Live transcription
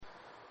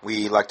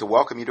We'd like to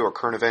welcome you to our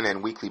current event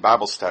and weekly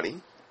Bible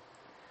study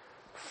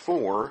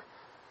for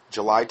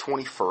July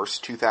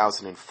 21st,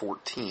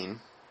 2014.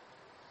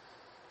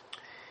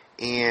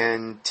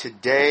 And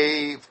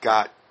today we've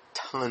got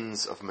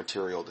tons of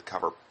material to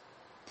cover.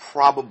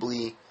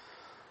 Probably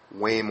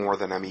way more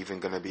than I'm even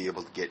going to be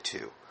able to get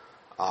to.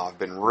 I've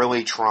been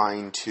really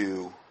trying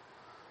to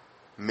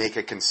make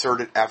a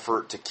concerted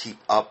effort to keep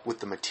up with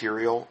the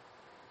material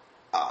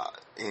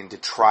and to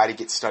try to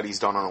get studies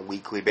done on a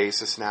weekly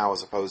basis now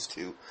as opposed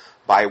to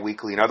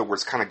bi-weekly. In other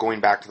words, kind of going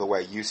back to the way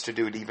I used to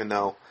do it, even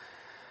though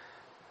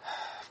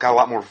I've got a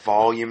lot more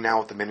volume now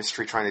with the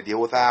ministry trying to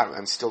deal with that.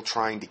 I'm still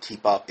trying to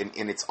keep up,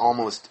 and it's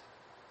almost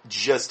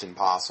just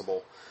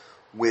impossible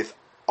with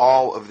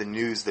all of the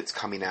news that's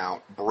coming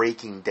out,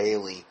 breaking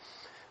daily.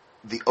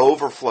 The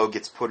overflow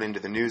gets put into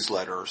the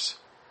newsletters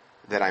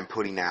that I'm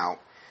putting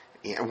out,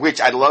 which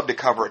I'd love to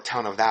cover a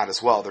ton of that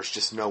as well. There's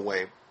just no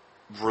way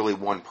really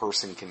one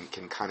person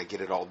can kind of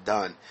get it all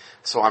done.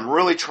 So I'm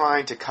really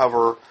trying to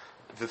cover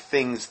the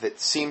things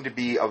that seem to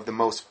be of the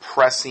most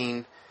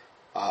pressing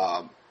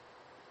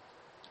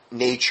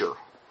nature,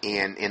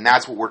 and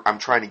that's what I'm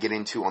trying to get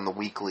into on the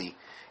weekly.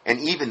 And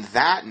even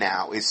that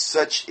now is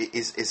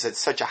at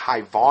such a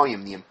high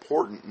volume, the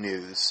important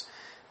news,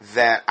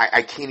 that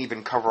I can't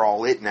even cover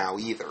all it now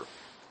either.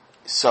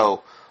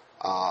 So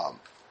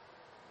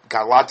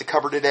got a lot to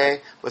cover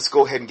today. Let's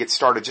go ahead and get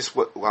started.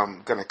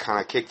 I'm going to kind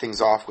of kick things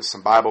off with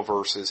some Bible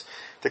verses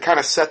to kind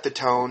of set the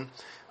tone.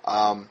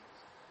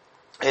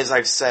 As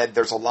I've said,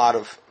 there's a lot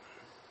of,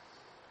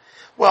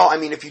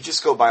 if you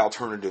just go by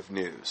alternative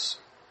news,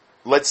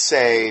 let's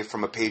say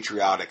from a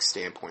patriotic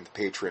standpoint, the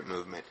Patriot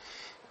movement,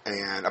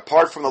 and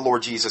apart from the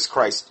Lord Jesus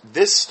Christ,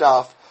 this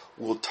stuff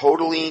will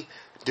totally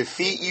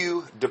defeat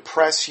you,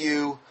 depress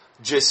you,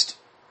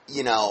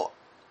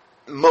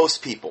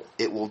 most people,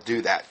 it will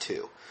do that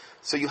too.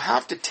 So you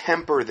have to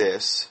temper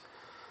this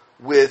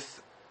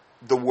with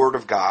the Word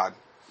of God,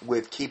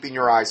 with keeping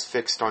your eyes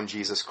fixed on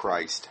Jesus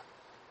Christ.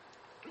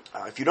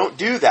 If you don't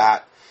do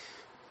that,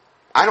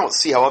 I don't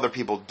see how other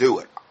people do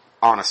it,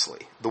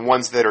 honestly. The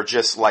ones that are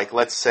just like,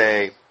 let's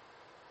say,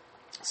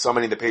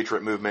 somebody in the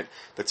Patriot movement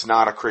that's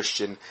not a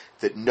Christian,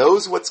 that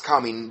knows what's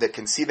coming, that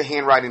can see the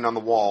handwriting on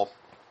the wall,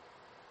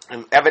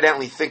 and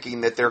evidently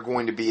thinking that they're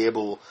going to be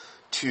able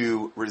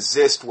to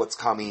resist what's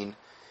coming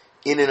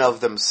in and of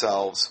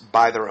themselves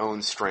by their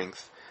own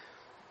strength,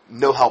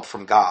 no help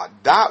from God.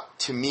 That,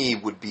 to me,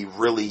 would be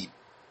really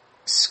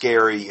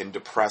scary and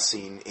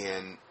depressing,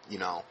 and,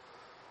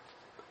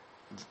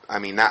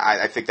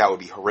 I think that would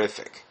be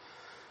horrific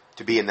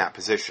to be in that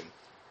position.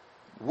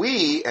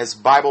 We, as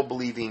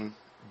Bible-believing,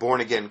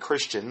 born-again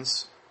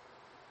Christians,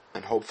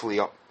 and hopefully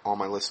all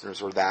my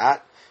listeners are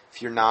that.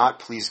 If you're not,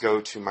 please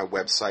go to my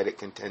website at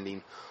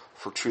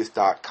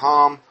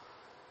contendingfortruth.com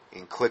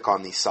and click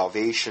on the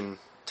Salvation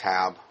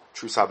tab,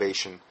 True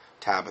Salvation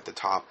tab at the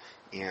top,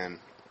 and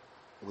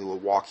we will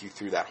walk you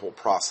through that whole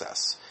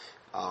process.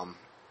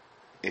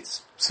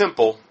 It's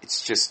simple.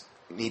 It's just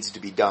needs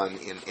to be done,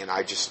 and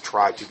I just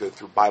try to go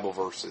through Bible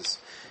verses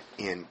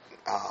and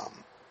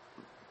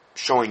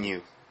showing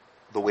you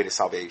the way to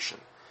salvation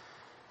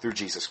through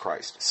Jesus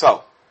Christ.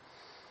 So,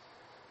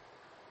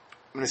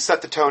 I'm going to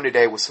set the tone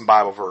today with some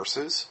Bible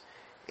verses,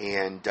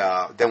 and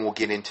then we'll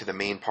get into the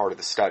main part of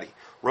the study.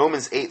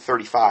 Romans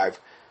 8:35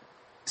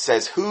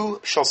 says,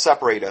 "Who shall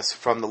separate us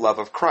from the love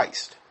of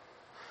Christ?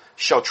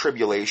 Shall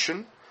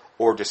tribulation,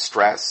 or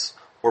distress,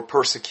 or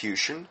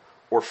persecution,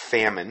 or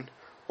famine,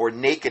 or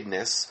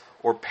nakedness,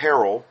 or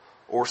peril,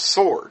 or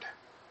sword?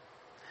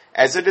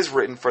 As it is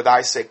written, for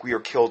thy sake we are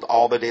killed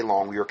all the day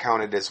long, we are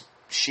counted as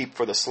sheep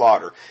for the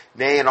slaughter.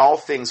 Nay, in all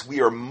things we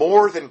are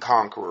more than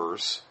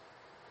conquerors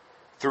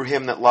through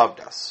him that loved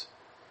us."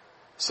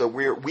 So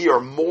we are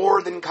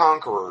more than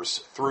conquerors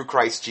through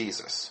Christ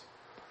Jesus.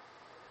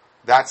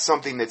 That's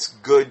something that's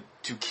good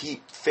to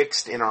keep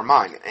fixed in our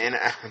mind. And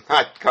I'm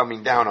not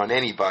coming down on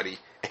anybody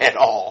at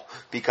all,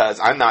 because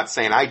I'm not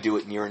saying I do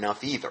it near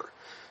enough either.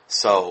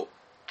 So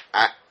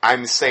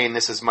I'm saying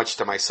this as much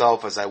to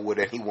myself as I would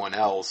anyone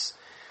else.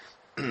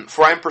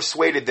 "For I am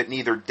persuaded that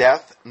neither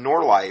death,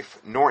 nor life,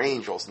 nor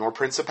angels, nor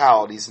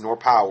principalities, nor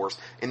powers,"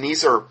 and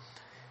these are,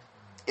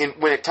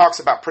 when it talks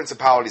about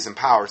principalities and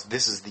powers,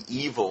 this is the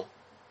evil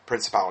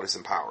principalities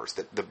and powers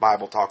that the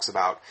Bible talks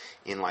about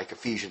in like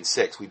Ephesians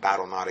 6. We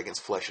battle not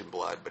against flesh and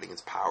blood, but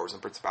against powers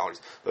and principalities,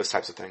 those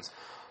types of things.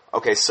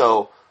 Okay,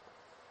 so,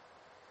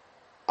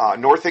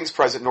 "Nor things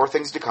present, nor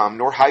things to come,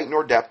 nor height,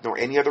 nor depth, nor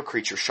any other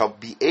creature shall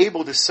be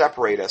able to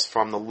separate us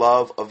from the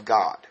love of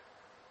God."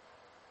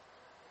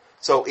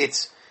 So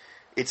it's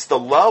the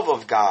love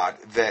of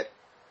God that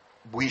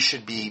we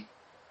should be,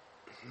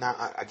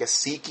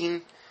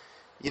 seeking,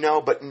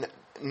 but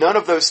none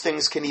of those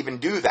things can even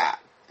do that,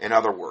 in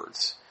other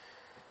words.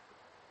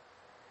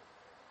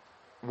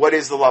 What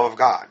is the love of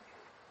God?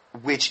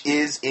 Which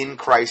is in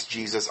Christ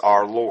Jesus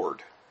our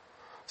Lord.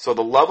 So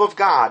the love of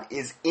God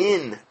is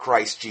in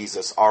Christ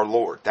Jesus our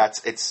Lord.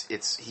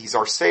 He's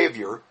our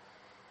Savior.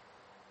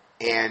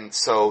 And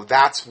so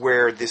that's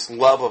where this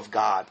love of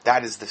God,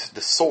 that is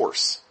the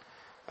source,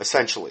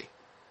 essentially.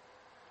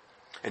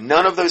 And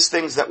none of those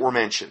things that were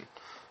mentioned,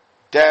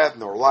 death,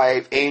 nor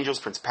life, angels,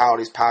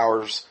 principalities,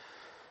 powers,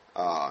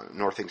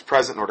 nor things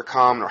present, nor to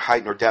come, nor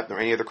height, nor depth, nor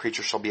any other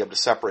creature shall be able to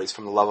separate us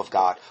from the love of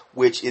God,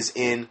 which is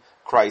in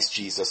Christ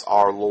Jesus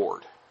our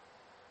Lord.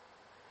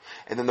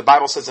 And then the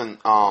Bible says in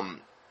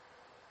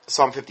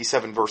Psalm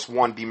 57 verse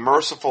 1, be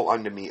merciful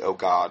unto me, O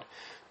God,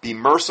 be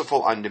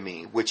merciful unto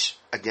me, which,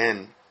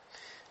 again,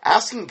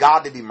 asking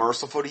God to be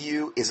merciful to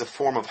you is a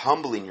form of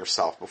humbling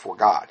yourself before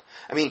God.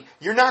 I mean,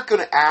 you're not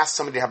going to ask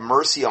somebody to have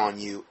mercy on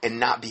you and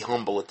not be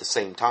humble at the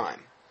same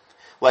time.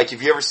 Like,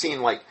 have you ever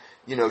seen, like,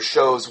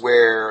 shows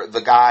where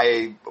the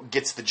guy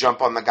gets the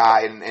jump on the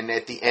guy and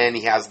at the end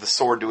he has the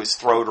sword to his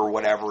throat or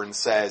whatever and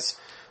says,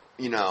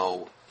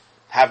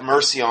 have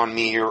mercy on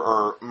me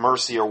or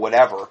mercy or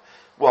whatever.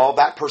 Well,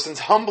 that person's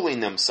humbling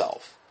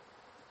themselves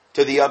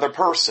to the other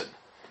person.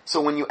 So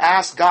when you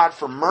ask God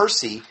for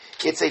mercy,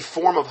 it's a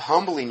form of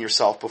humbling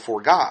yourself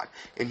before God.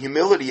 And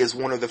humility is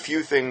one of the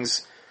few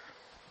things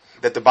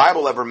that the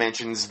Bible ever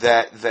mentions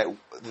that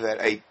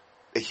a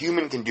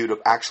human can do to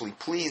actually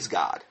please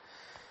God.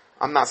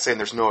 I'm not saying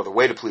there's no other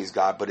way to please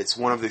God, but it's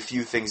one of the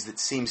few things that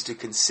seems to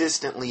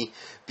consistently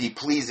be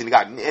pleasing to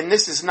God. And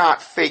this is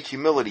not fake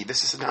humility.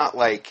 This is not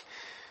like,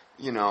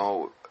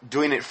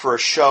 doing it for a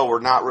show or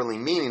not really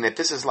meaning it.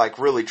 This is like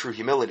really true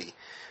humility.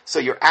 So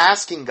you're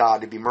asking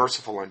God to be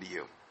merciful unto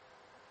you.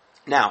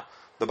 Now,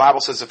 the Bible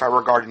says, if I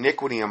regard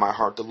iniquity in my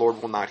heart, the Lord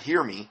will not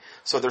hear me.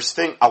 So there's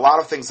a lot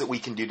of things that we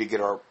can do to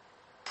get our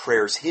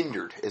prayers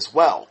hindered as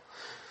well,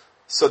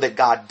 so that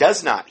God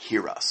does not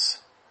hear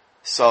us.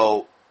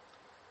 So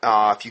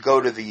if you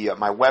go to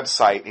my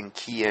website and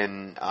key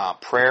in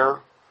prayer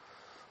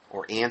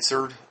or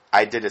answered,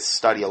 I did a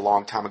study a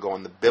long time ago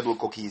on the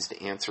biblical keys to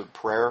answered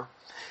prayer.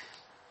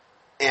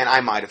 And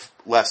I might have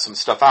left some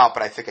stuff out,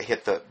 but I think I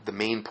hit the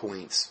main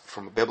points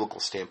from a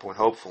biblical standpoint,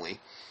 hopefully.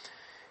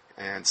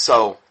 And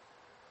so,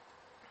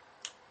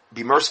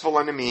 be merciful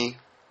unto me,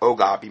 O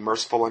God, be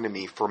merciful unto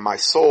me, for my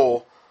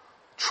soul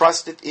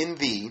trusteth in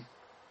thee.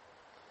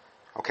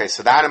 Okay,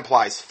 so that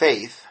implies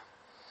faith.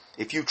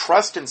 If you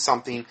trust in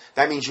something,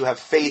 that means you have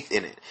faith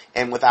in it.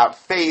 And without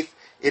faith,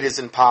 it is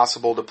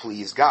impossible to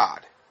please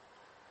God.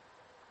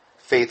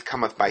 Faith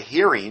cometh by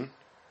hearing,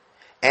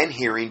 and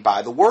hearing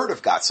by the Word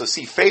of God. So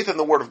see, faith and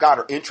the Word of God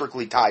are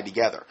intricately tied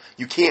together.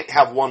 You can't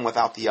have one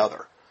without the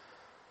other.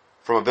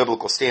 From a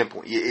biblical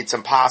standpoint, it's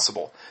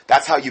impossible.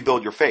 That's how you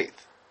build your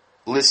faith.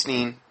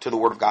 Listening to the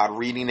Word of God,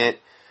 reading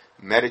it,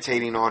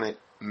 meditating on it,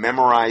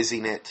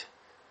 memorizing it,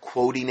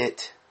 quoting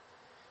it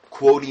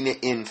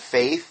in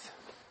faith.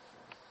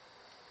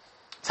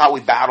 It's how we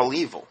battle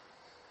evil.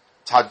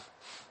 It's how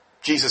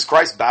Jesus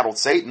Christ battled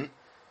Satan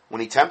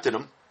when he tempted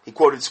him. He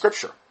quoted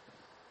Scripture.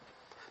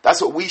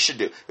 That's what we should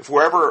do. If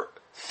we're ever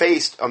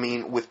faced,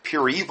 with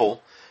pure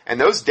evil, and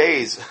those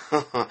days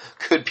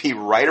could be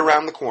right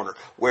around the corner,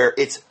 where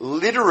it's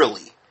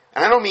literally,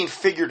 and I don't mean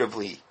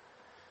figuratively,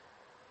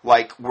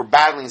 like we're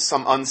battling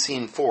some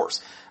unseen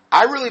force.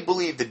 I really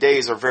believe the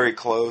days are very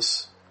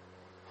close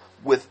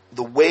with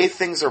the way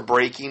things are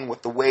breaking,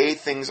 with the way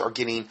things are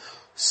getting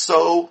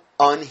so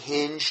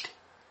unhinged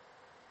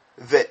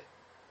that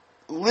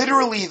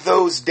literally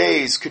those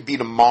days could be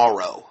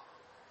tomorrow,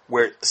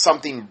 where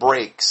something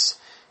breaks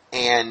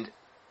and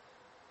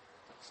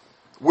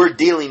we're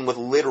dealing with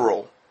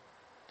literal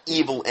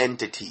evil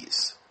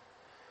entities.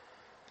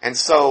 And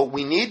so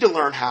we need to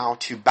learn how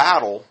to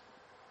battle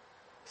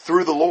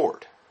through the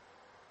Lord.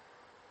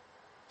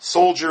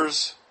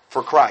 Soldiers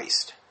for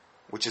Christ,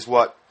 which is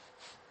what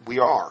we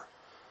are.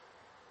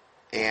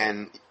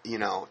 And,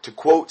 to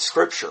quote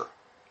Scripture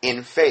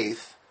in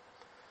faith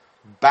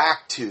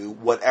back to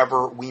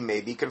whatever we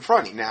may be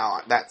confronting.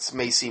 Now, that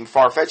may seem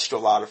far-fetched to a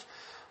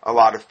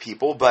lot of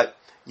people, but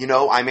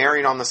I'm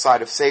erring on the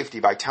side of safety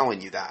by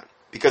telling you that.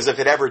 Because if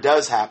it ever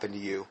does happen to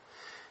you,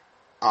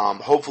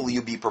 hopefully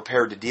you'll be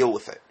prepared to deal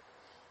with it.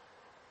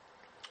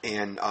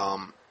 And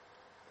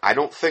I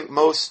don't think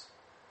most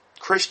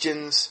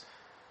Christians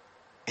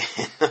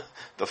in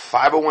the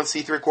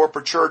 501c3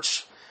 corporate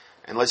church,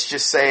 and let's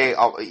just say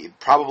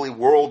probably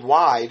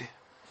worldwide,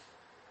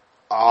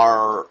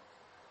 are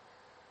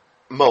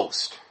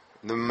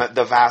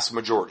the vast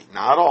majority.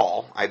 Not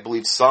all. I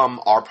believe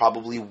some are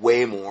probably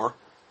way more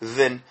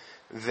than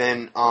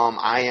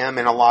I am,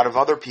 and a lot of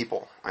other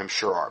people, I'm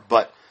sure, are.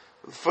 But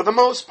for the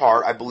most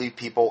part, I believe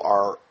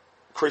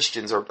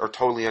Christians are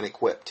totally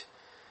unequipped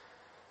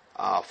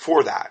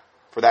for that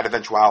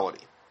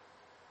eventuality.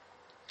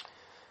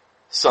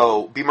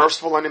 So, be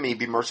merciful unto me,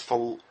 be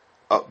merciful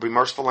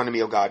unto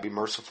me, O God, be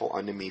merciful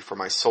unto me, for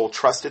my soul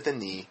trusteth in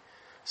thee.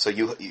 So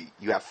you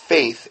have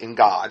faith in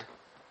God.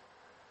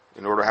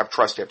 In order to have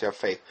trust, you have to have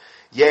faith.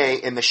 Yea,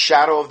 in the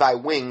shadow of thy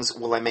wings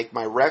will I make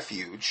my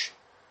refuge,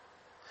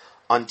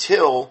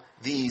 until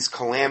these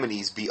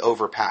calamities be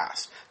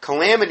overpassed.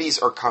 Calamities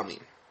are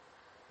coming.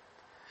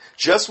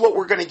 Just what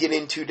we're going to get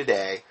into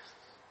today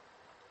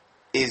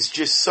is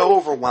just so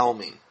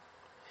overwhelming.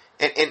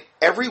 And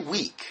every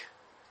week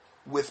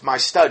with my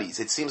studies,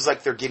 it seems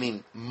like they're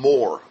getting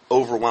more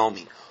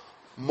overwhelming.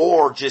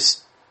 More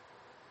just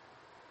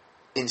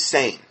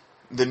insane.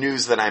 the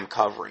news that I'm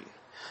covering.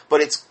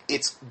 But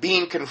it's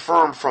being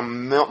confirmed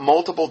from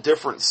multiple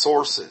different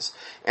sources.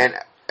 And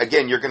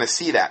again, you're going to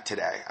see that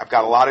today. I've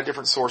got a lot of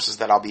different sources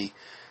that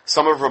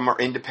some of them are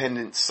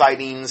independent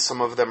sightings,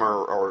 some of them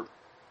are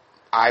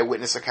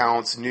eyewitness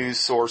accounts, news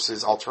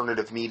sources,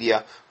 alternative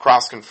media,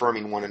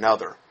 cross-confirming one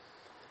another.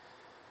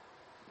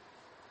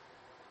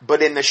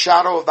 But in the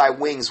shadow of thy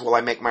wings will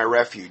I make my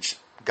refuge.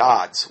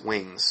 God's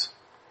wings.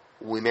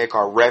 We make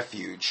our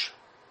refuge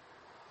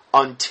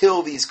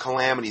until these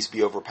calamities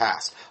be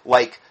overpassed.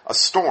 Like a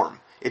storm.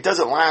 It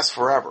doesn't last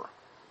forever.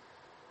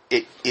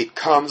 It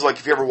comes, like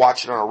if you ever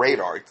watch it on a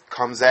radar, it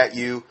comes at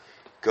you,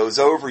 goes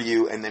over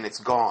you, and then it's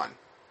gone.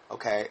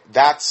 Okay?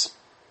 That's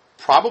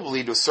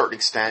probably to a certain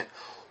extent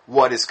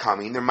what is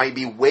coming. There might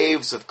be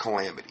waves of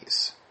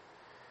calamities.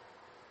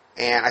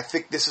 And I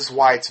think this is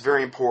why it's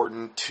very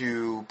important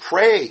to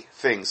pray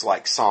things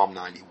like Psalm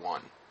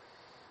 91.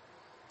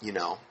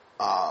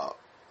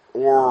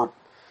 Or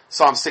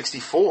Psalm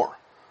 64,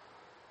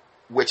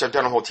 which I've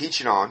done a whole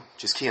teaching on.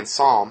 Just key in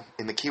Psalm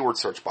in the keyword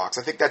search box.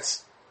 I think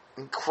that's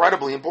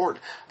incredibly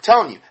important. I'm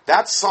telling you,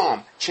 that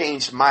Psalm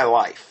changed my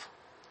life.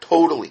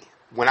 Totally.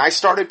 When I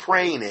started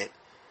praying it,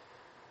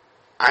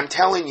 I'm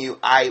telling you,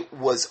 I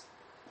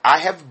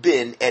have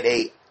been at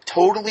a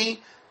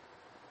totally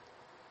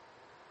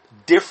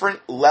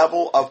different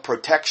level of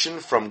protection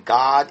from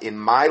God in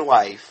my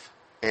life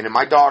and in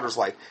my daughter's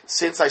life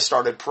since I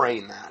started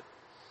praying that.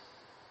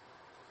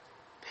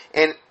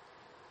 And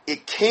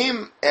it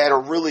came at a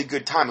really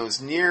good time. It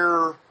was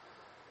near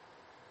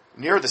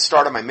the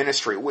start of my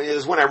ministry. It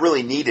was when I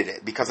really needed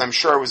it, because I'm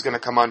sure I was going to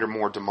come under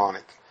more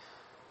demonic,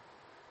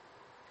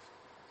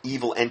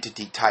 evil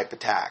entity type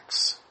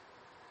attacks.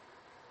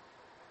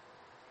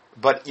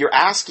 But you're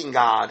asking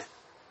God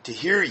to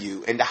hear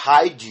you and to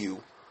hide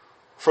you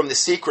from the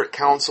secret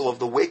counsel of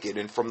the wicked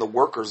and from the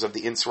workers of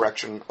the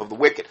insurrection of the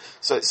wicked.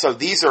 So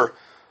these are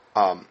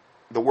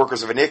the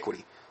workers of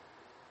iniquity.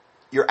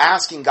 You're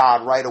asking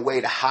God right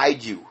away to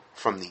hide you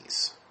from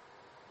these.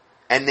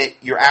 And that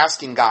you're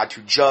asking God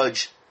to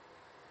judge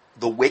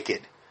the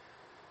wicked.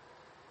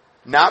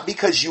 Not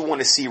because you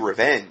want to see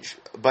revenge,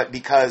 but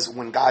because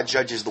when God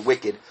judges the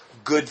wicked,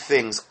 good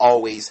things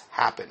always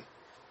happen.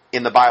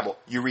 In the Bible,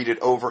 you read it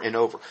over and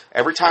over.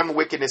 Every time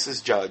wickedness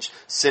is judged,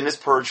 sin is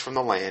purged from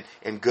the land,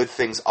 and good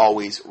things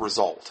always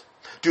result.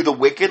 Do the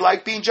wicked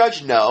like being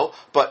judged? No.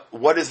 But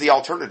what is the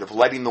alternative?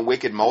 Letting the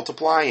wicked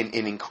multiply and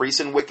increase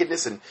in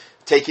wickedness and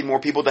taking more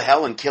people to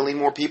hell and killing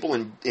more people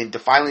and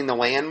defiling the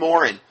land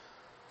more? And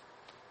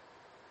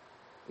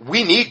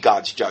we need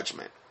God's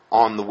judgment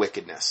on the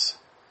wickedness.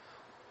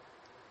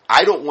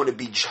 I don't want to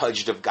be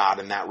judged of God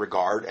in that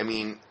regard. I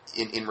mean,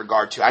 in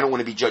regard to, I don't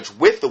want to be judged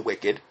with the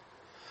wicked.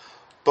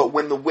 But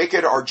when the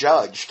wicked are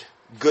judged,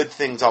 good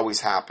things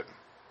always happen.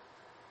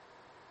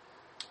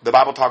 The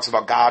Bible talks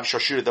about God shall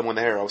shoot at them with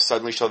an arrow,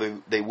 suddenly shall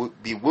they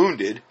be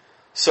wounded,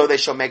 so they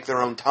shall make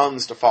their own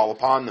tongues to fall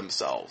upon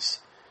themselves.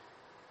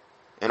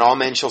 And all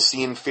men shall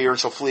see and fear and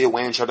shall flee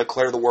away and shall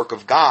declare the work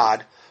of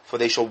God, for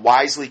they shall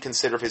wisely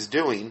consider his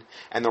doing,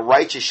 and the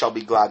righteous shall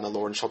be glad in the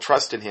Lord and shall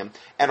trust in him,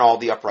 and all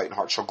the upright in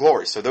heart shall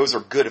glory. So those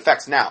are good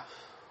effects. Now,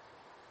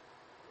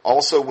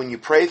 also when you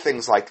pray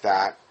things like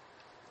that,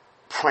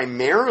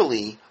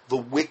 primarily the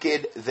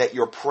wicked that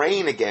you're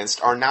praying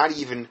against are not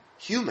even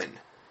human.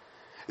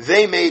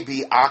 They may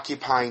be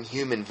occupying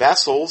human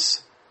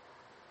vessels.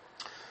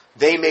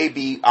 They may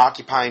be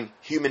occupying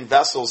human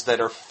vessels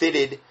that are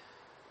fitted,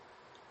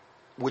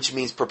 which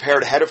means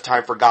prepared ahead of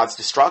time for God's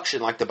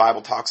destruction, like the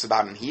Bible talks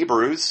about in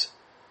Hebrews.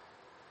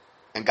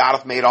 And God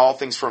hath made all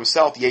things for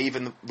himself, yea,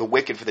 even the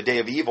wicked for the day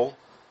of evil.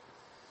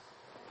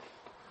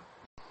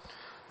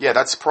 Yeah,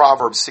 that's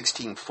Proverbs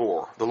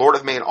 16:4. The Lord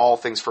hath made all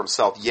things for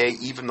himself, yea,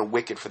 even the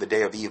wicked for the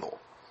day of evil.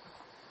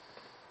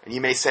 And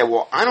you may say,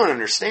 well, I don't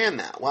understand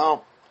that.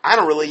 Well, I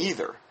don't really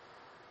either.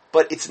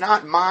 But it's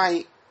not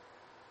my,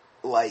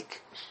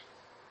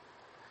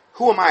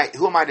 who am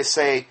I to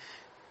say,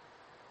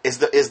 is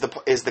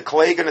the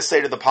clay going to say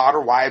to the potter,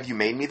 why have you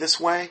made me this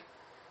way?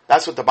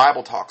 That's what the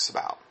Bible talks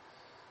about.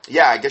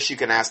 Yeah, I guess you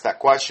can ask that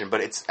question,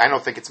 but I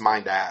don't think it's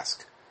mine to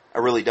ask. I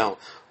really don't.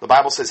 The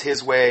Bible says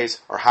his ways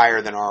are higher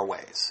than our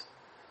ways.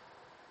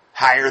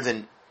 Higher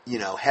than,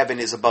 heaven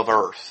is above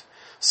earth.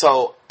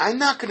 So I'm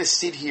not going to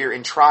sit here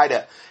and try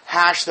to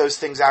hash those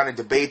things out and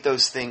debate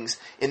those things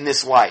in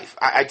this life.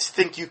 I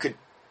think you could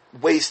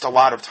waste a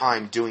lot of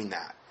time doing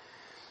that.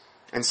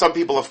 And some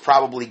people have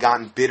probably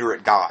gotten bitter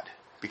at God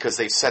because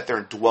they've sat there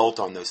and dwelt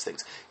on those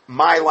things.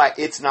 My life,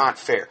 it's not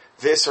fair.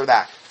 This or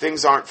that.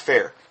 Things aren't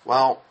fair.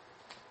 Well,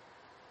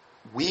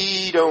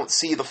 we don't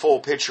see the full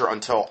picture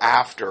until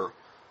after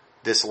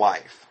this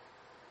life.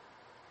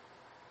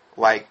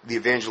 Like the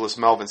evangelist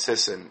Melvin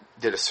Sisson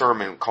did a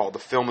sermon called The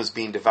Film is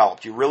Being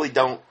Developed. You really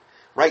don't,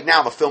 right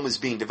now the film is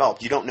being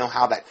developed. You don't know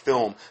how that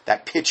film,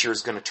 that picture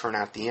is going to turn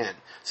out at the end.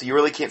 So you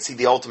really can't see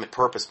the ultimate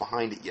purpose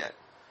behind it yet.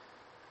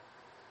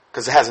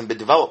 Because it hasn't been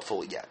developed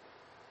fully yet.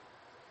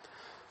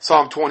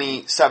 Psalm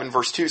 27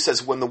 verse 2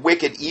 says, when the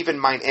wicked, even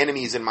mine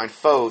enemies and mine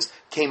foes,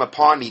 came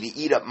upon me to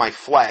eat up my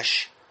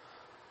flesh.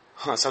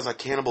 Sounds like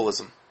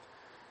cannibalism.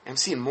 I'm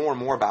seeing more and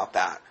more about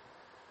that.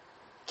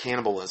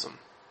 Cannibalism.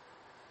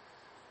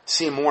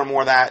 Seeing more and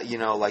more of that,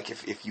 like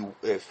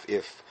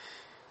if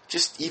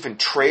just even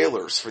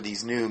trailers for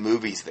these new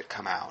movies that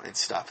come out and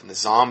stuff, and the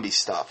zombie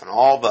stuff, and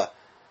all the,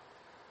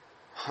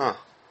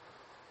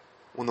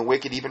 when the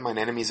wicked, even mine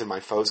enemies and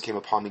my foes, came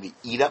upon me to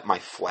eat up my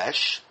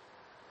flesh.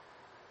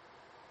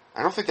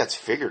 I don't think that's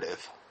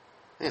figurative.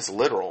 I think it's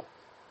literal.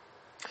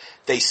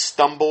 They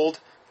stumbled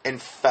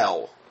and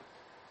fell.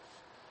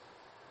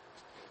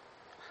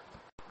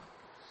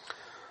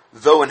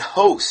 Though an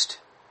host,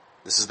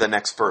 this is the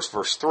next verse,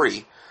 verse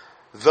 3,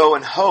 though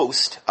an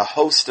host, a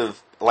host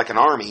of, like an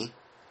army,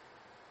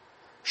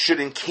 should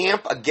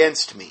encamp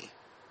against me,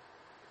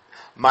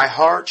 my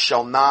heart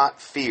shall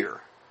not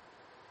fear.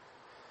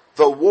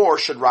 Though war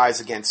should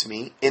rise against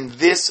me, in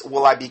this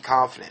will I be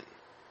confident.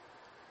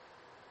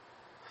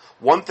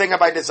 One thing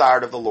have I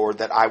desired of the Lord,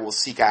 that I will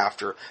seek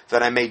after,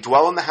 that I may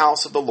dwell in the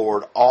house of the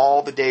Lord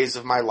all the days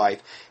of my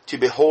life, to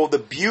behold the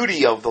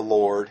beauty of the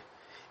Lord,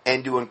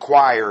 and to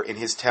inquire in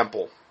his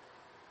temple.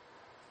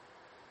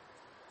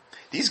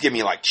 These give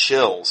me like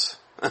chills.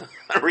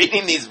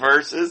 Reading these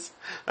verses.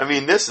 I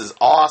mean, this is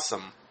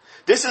awesome.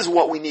 This is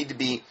what we need to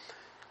be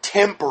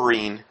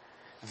tempering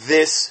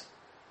this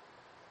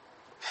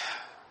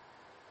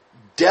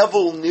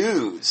devil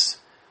news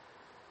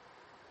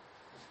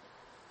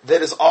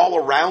that is all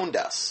around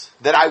us,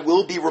 that I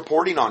will be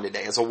reporting on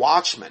today as a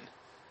watchman.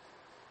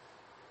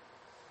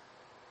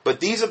 But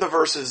these are the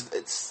verses,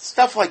 it's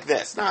stuff like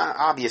this. Now,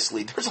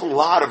 obviously, there's a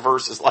lot of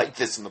verses like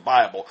this in the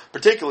Bible,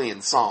 particularly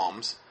in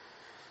Psalms.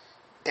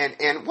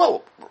 And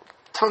well,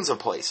 tons of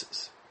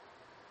places.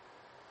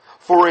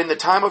 For in the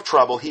time of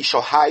trouble he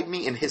shall hide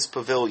me in his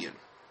pavilion.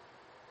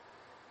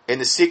 In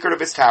the secret of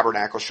his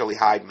tabernacle shall he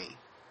hide me.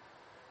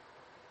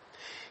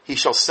 He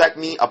shall set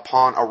me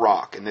upon a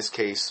rock, in this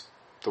case,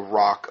 the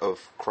rock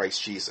of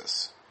Christ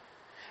Jesus.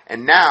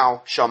 And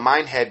now shall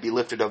mine head be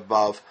lifted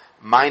above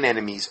mine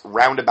enemies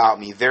round about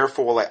me.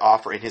 Therefore will I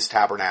offer in his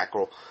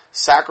tabernacle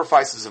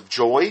sacrifices of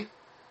joy.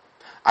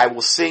 I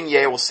will sing,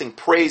 yea, I will sing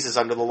praises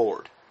unto the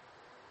Lord.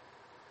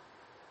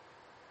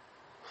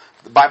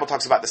 The Bible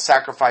talks about the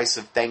sacrifice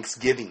of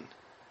thanksgiving.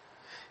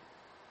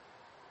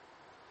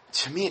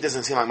 To me, it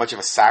doesn't seem like much of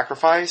a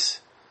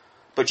sacrifice,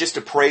 but just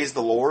to praise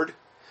the Lord.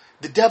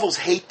 The devils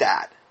hate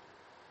that.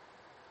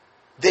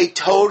 They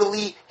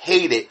totally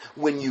hate it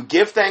when you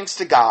give thanks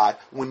to God,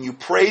 when you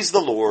praise the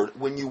Lord,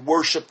 when you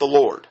worship the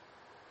Lord.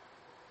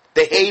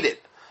 They hate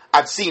it.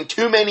 I've seen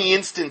too many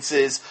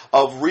instances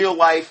of real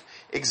life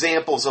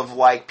examples of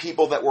like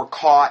people that were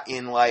caught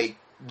in like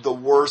the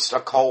worst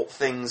occult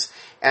things,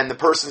 and the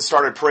person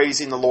started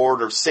praising the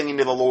Lord or singing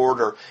to the Lord,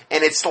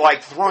 and it's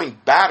like throwing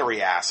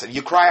battery acid.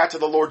 You cry out to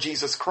the Lord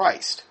Jesus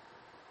Christ.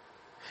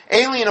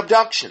 Alien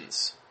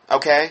abductions,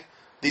 okay?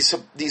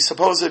 These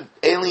supposed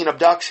alien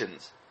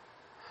abductions.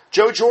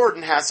 Joe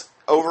Jordan has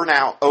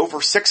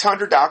over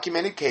 600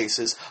 documented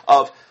cases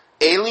of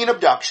alien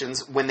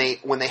abductions when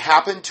they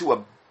happen to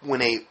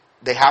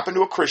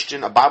a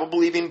Christian, a Bible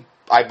believing,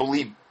 I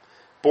believe,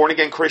 born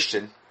again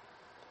Christian.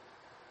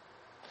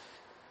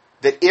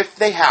 That if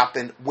they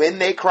happen, when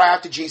they cry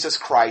out to Jesus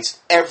Christ,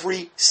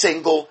 every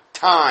single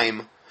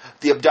time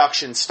the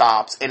abduction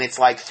stops, and it's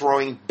like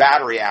throwing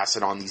battery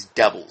acid on these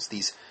devils,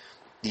 these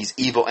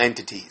evil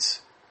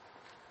entities.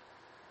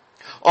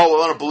 Oh,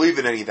 well, I don't believe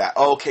in any of that.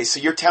 Oh, okay, so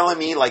you're telling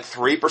me like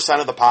 3%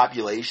 of the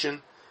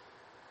population,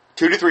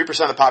 2 to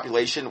 3% of the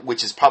population,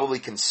 which is probably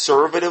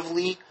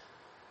conservatively,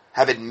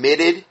 have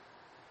admitted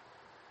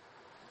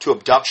to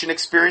abduction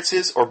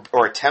experiences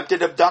or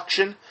attempted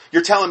abduction?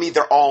 You're telling me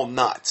they're all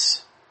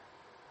nuts.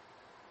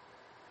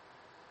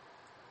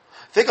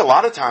 I think a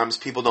lot of times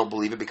people don't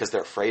believe it because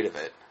they're afraid of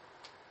it.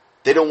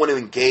 They don't want to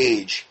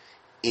engage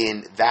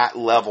in that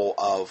level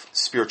of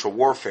spiritual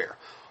warfare.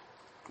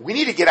 We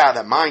need to get out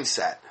of that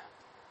mindset.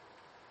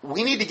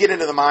 We need to get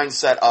into the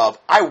mindset of,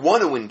 I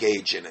want to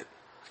engage in it.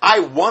 I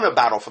want to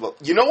battle for the...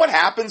 You know what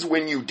happens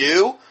when you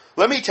do?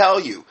 Let me tell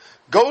you.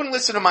 Go and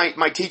listen to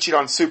my teaching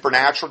on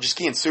supernatural. Just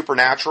key in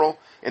supernatural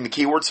in the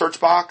keyword search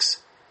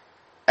box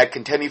at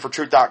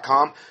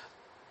contendingfortruth.com.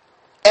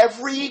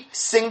 Every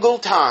single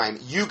time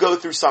you go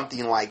through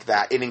something like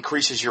that, it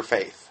increases your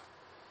faith.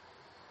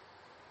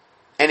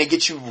 And it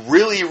gets you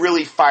really,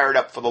 really fired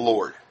up for the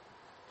Lord.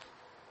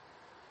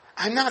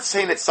 I'm not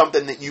saying it's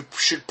something that you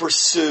should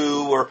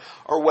pursue or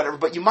whatever,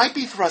 but you might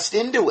be thrust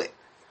into it.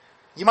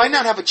 You might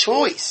not have a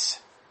choice.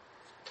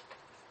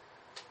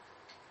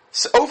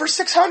 So over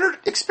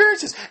 600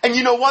 experiences. And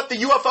you know what? The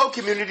UFO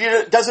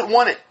community doesn't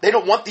want it. They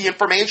don't want the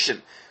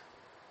information.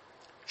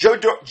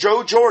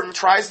 Joe Jordan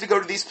tries to go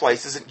to these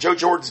places. And Joe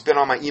Jordan's been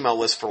on my email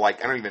list for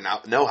like, I don't even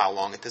know how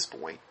long at this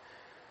point.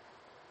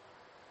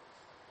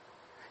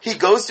 He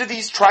goes to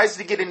these, tries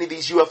to get into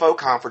these UFO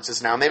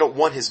conferences now, and they don't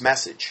want his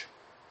message.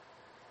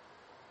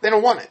 They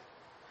don't want it.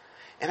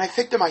 And I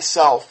think to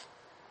myself,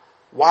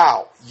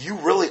 wow, you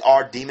really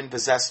are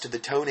demon-possessed to the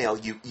toenail,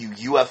 you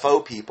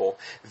UFO people,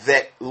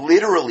 that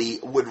literally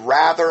would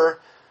rather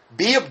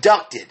be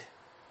abducted,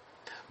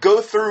 go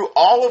through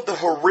all of the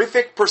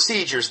horrific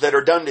procedures that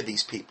are done to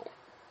these people.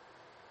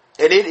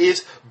 And it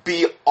is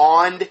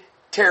beyond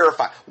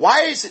terrifying.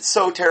 Why is it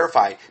so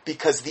terrifying?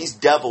 Because these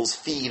devils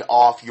feed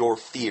off your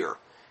fear.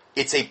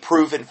 It's a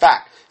proven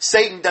fact.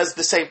 Satan does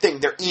the same thing.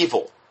 They're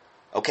evil.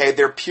 Okay?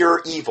 They're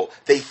pure evil.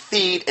 They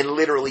feed and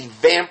literally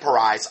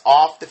vampirize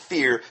off the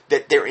fear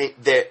that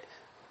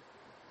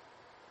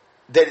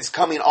is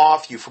coming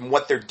off you from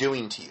what they're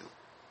doing to you.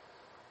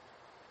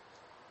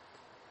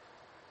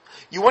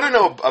 You want to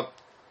know,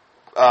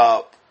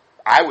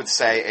 I would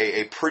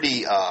say, a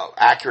pretty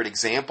accurate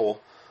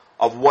example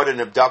of what an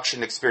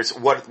abduction experience,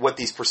 what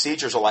these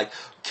procedures are like.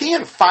 Key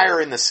in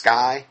Fire in the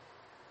Sky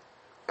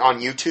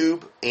on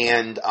YouTube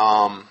and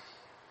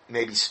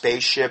maybe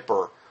Spaceship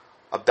or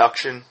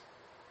Abduction.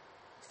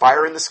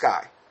 Fire in the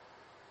Sky.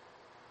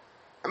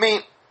 I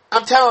mean,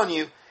 I'm telling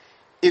you,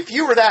 if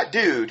you were that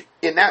dude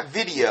in that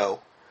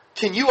video,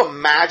 can you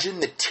imagine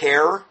the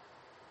terror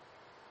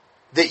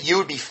that you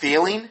would be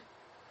feeling?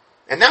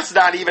 And that's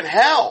not even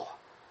hell.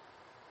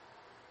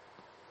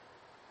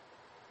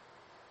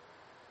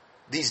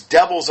 These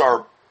devils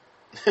are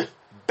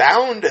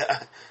bound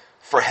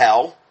for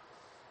hell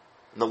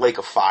in the lake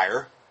of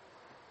fire.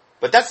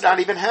 But that's not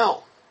even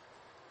hell.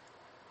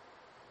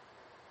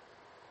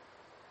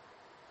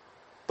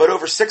 But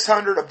over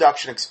 600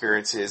 abduction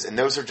experiences, and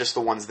those are just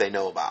the ones they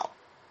know about,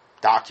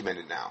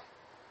 documented now,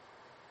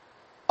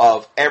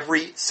 of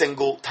every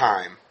single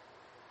time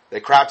they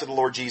cry out to the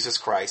Lord Jesus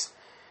Christ,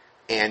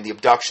 and the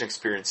abduction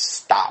experience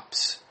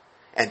stops.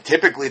 And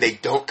typically they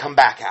don't come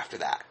back after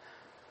that.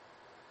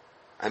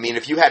 I mean,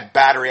 if you had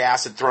battery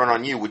acid thrown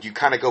on you, would you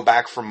kind of go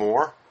back for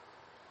more?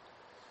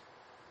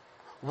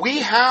 We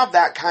have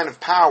that kind of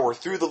power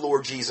through the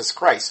Lord Jesus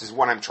Christ, is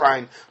what I'm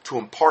trying to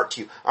impart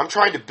to you. I'm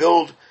trying to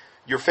build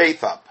your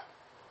faith up.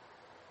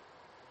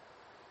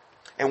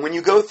 And when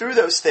you go through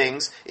those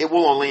things, it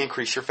will only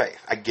increase your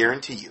faith. I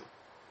guarantee you.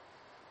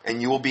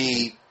 And you will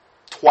be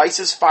twice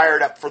as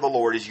fired up for the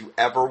Lord as you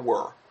ever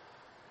were.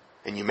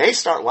 And you may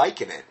start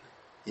liking it.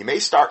 You may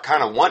start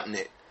kind of wanting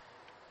it.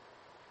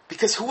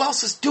 Because who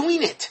else is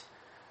doing it?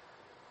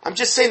 I'm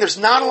just saying there's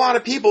not a lot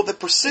of people that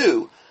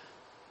pursue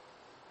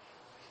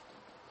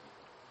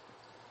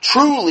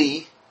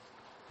truly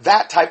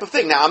that type of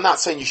thing. Now, I'm not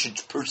saying you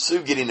should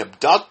pursue getting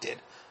abducted.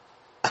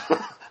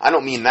 I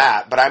don't mean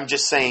that. But I'm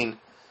just saying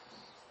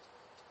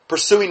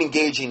pursuing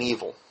engaging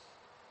evil.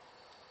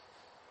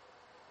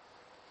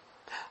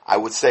 I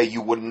would say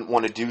you wouldn't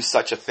want to do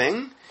such a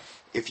thing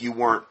if you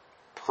weren't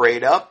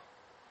prayed up,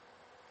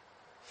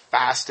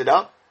 fasted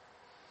up.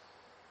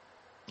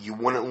 You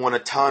wouldn't want a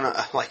ton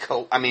of,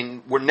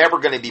 we're never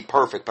going to be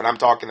perfect, but I'm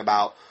talking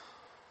about,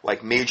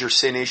 major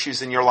sin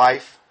issues in your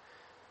life.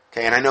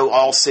 Okay, and I know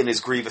all sin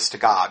is grievous to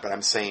God, but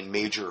I'm saying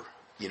major,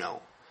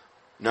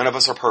 none of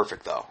us are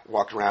perfect, though.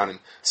 Walked around in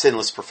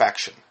sinless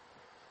perfection.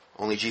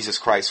 Only Jesus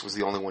Christ was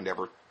the only one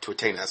ever to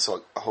attain that,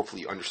 so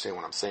hopefully you understand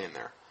what I'm saying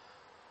there.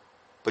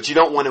 But you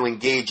don't want to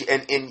engage,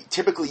 and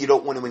typically you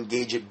don't want to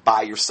engage it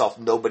by yourself,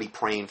 nobody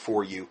praying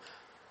for you.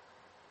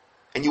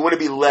 And you want to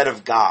be led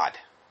of God.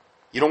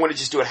 You don't want to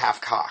just do it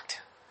half-cocked.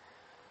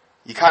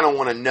 You kind of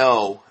want to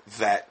know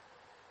that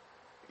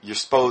you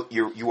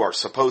are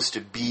supposed to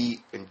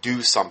be and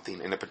do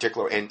something in a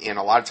particular, and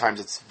a lot of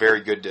times it's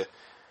very good to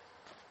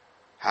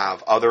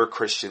have other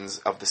Christians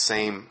of the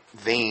same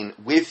vein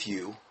with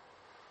you.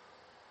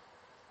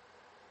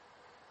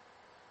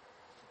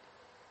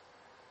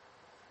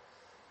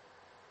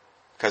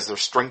 Because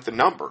there's strength in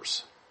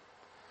numbers.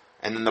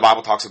 And then the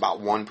Bible talks about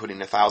 1 putting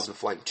 1,000 to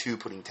flight, and 2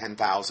 putting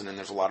 10,000, and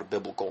there's a lot of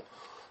biblical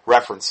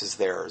references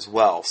there as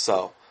well.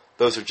 So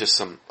those are just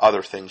some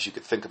other things you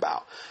could think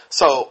about.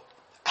 So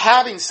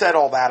having said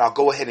all that, I'll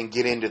go ahead and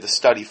get into the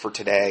study for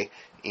today,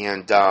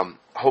 and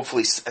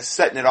hopefully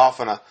setting it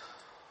off on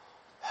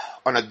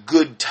a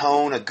good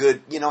tone, a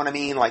good, you know what I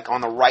mean,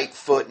 on the right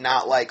foot,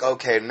 not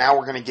okay, now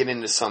we're going to get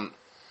into some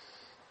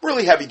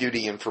really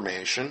heavy-duty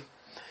information,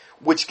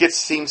 which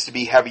seems to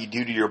be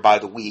heavy-duty by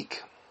the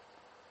week.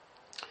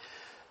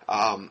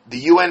 The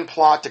UN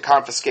plot to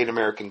confiscate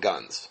American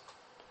guns.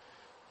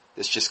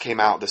 This just came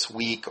out this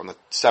week on the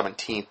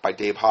 17th by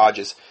Dave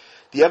Hodges.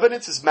 The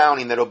evidence is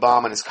mounting that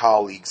Obama and his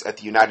colleagues at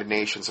the United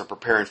Nations are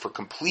preparing for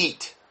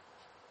complete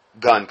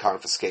gun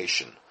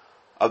confiscation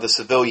of the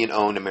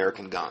civilian-owned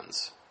American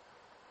guns.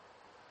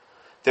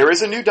 There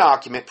is a new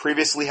document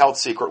previously held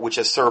secret which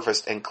has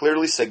surfaced and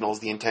clearly signals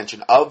the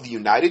intention of the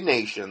United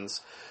Nations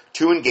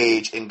to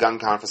engage in gun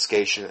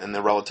confiscation in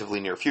the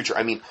relatively near future.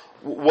 I mean,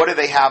 what do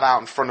they have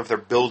out in front of their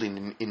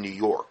building in New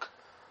York?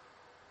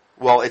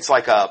 Well, it's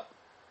like a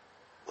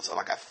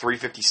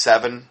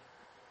 357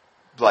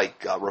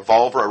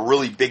 revolver, a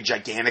really big,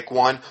 gigantic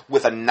one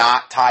with a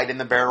knot tied in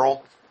the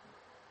barrel.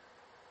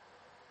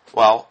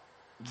 Well,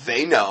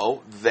 they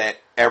know that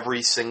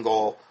every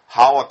single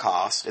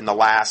Holocaust in the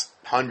last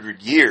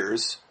 100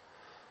 years,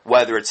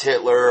 whether it's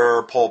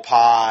Hitler, Pol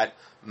Pot,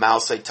 Mao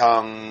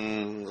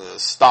Zedong,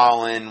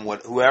 Stalin,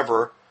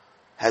 whoever,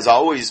 has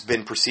always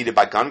been preceded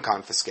by gun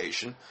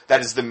confiscation.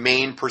 That is the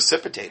main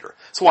precipitator.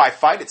 That's why I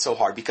fight it so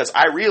hard, because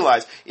I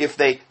realize if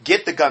they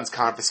get the guns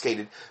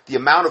confiscated, the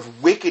amount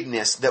of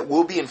wickedness that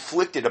will be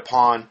inflicted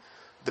upon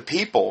the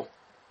people,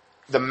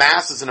 the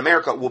masses in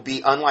America, will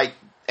be unlike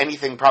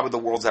anything probably the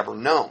world's ever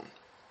known.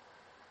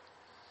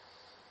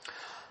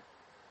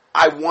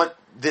 I want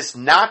this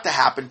not to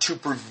happen to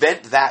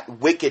prevent that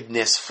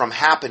wickedness from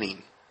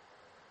happening.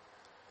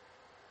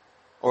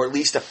 Or at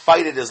least to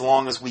fight it as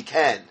long as we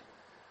can.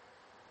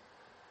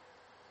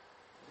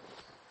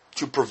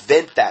 To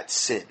prevent that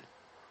sin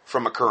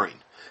from occurring.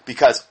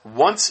 Because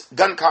once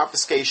gun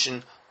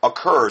confiscation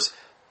occurs,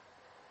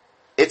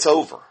 it's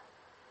over.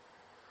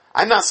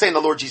 I'm not saying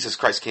the Lord Jesus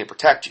Christ can't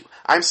protect you.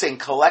 I'm saying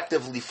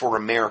collectively for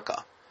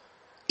America,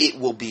 it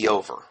will be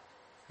over.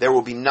 There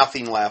will be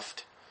nothing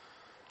left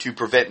to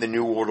prevent the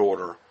New World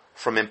Order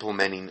from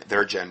implementing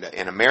their agenda.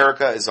 And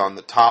America is on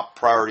the top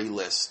priority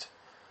list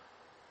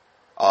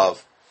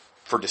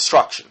for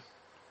destruction.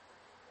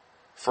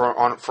 For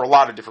a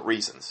lot of different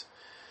reasons.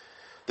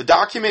 The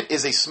document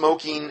is a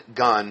smoking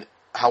gun,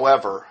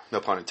 however, no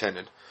pun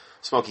intended,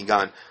 smoking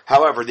gun.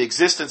 However, the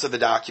existence of the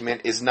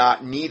document is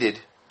not needed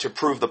to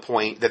prove the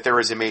point that there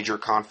is a major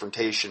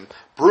confrontation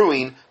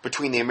brewing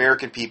between the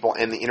American people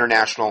and the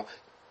international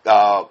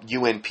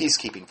UN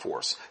peacekeeping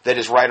force that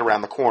is right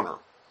around the corner.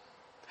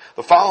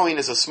 The following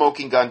is a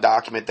smoking gun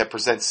document that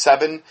presents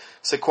 7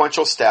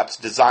 sequential steps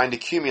designed to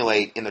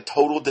accumulate in the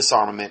total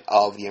disarmament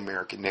of the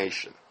American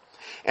nation.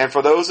 And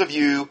for those of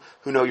you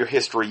who know your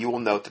history, you will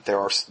note that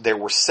there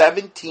were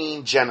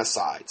 17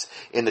 genocides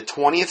in the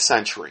 20th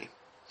century,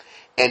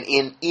 and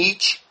in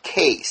each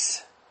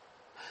case,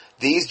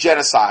 these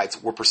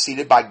genocides were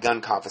preceded by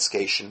gun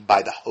confiscation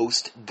by the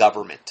host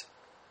government.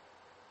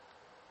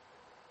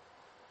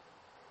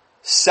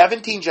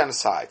 17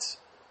 genocides,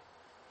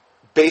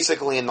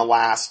 basically in the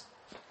last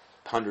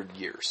 100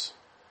 years,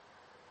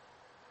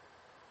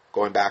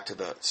 going back to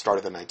the start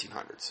of the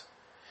 1900s.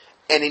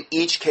 And in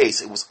each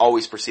case, it was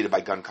always preceded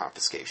by gun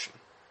confiscation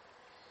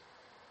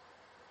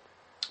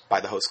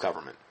by the host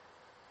government.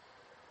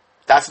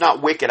 That's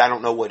not wicked. I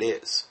don't know what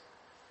is.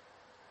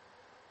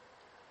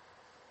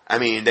 I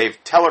mean, they've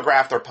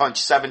telegraphed or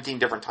punched 17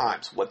 different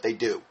times what they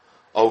do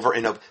over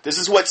and over. This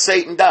is what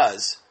Satan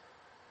does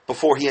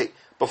before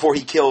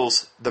he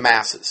kills the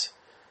masses.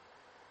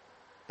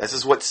 This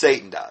is what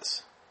Satan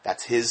does.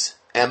 That's his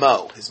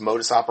MO, his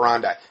modus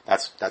operandi.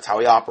 That's how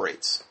he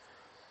operates.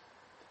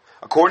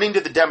 According to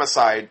the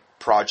Democide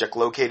Project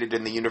located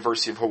in the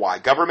University of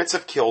Hawaii, governments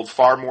have killed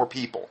far more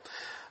people,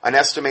 an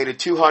estimated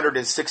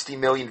 260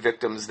 million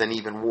victims than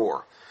even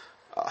war.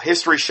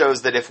 History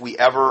shows that if we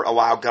ever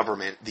allow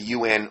government, the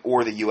UN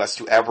or the U.S.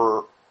 to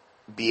ever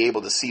be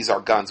able to seize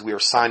our guns, we are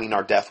signing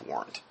our death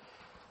warrant.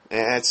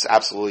 And it's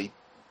absolutely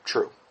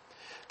true.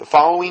 The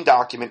following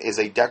document is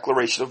a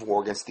declaration of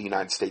war against the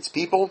United States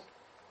people.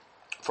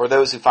 For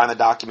those who find the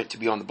document to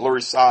be on the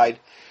blurry side,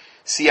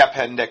 see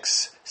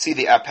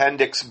the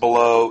appendix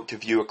below to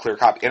view a clear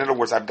copy. In other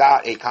words, I've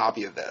got a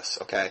copy of this,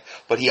 okay?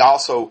 But he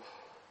also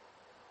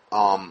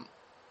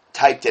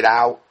typed it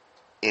out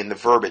in the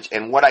verbiage.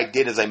 And what I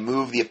did is I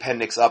moved the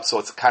appendix up so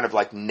it's kind of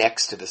like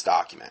next to this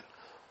document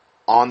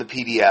on the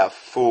PDF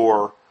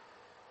for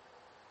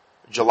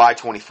July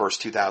 21st,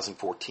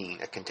 2014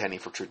 at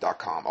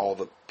contendingfortruth.com. All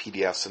the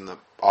PDFs and the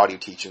audio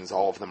teachings,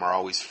 all of them are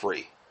always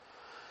free.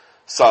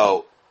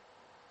 So,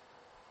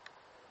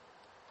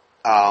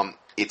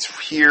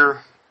 it's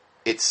here.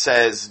 It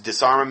says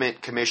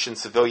Disarmament Commission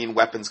Civilian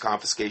Weapons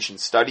Confiscation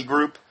Study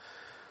Group.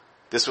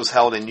 This was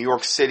held in New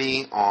York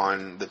City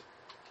on the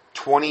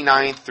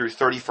 29th through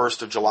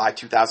 31st of July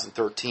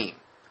 2013.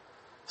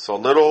 So a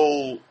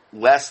little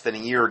less than a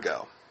year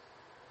ago.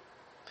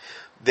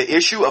 The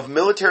issue of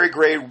military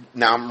grade,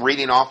 now I'm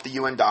reading off the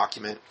UN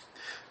document,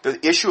 the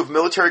issue of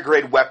military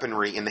grade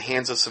weaponry in the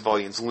hands of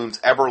civilians looms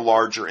ever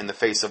larger in the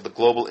face of the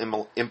global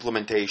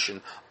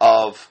implementation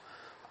of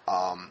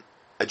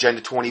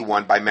Agenda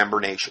 21 by member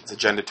nations.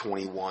 Agenda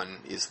 21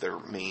 is their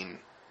main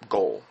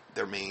goal,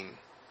 their main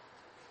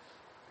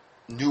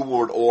New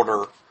World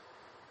Order,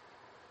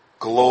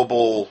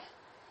 global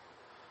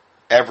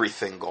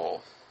everything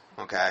goal.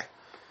 Okay?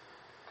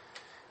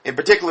 In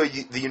particular,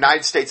 the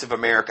United States of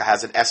America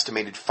has an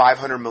estimated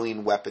 500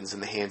 million weapons in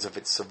the hands of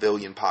its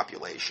civilian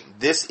population.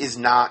 This is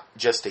not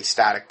just a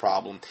static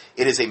problem.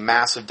 It is a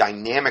massive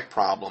dynamic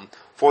problem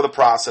for the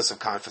process of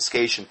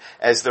confiscation,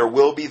 as there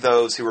will be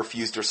those who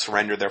refuse to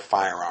surrender their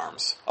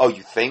firearms. Oh,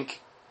 you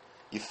think?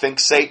 You think,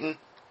 Satan?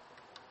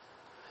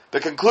 The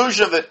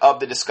conclusion of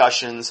the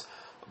discussions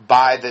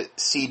by the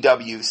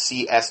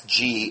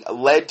CWCSG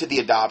led to the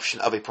adoption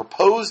of a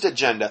proposed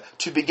agenda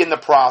to begin the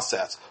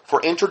process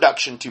for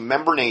introduction to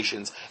member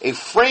nations, a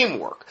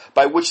framework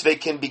by which they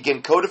can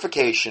begin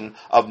codification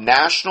of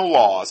national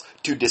laws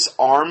to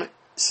disarm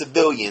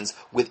civilians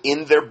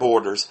within their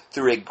borders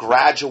through a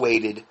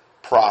graduated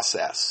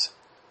process.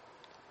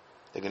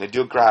 They're going to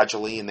do it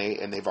gradually, and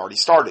they've already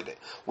started it.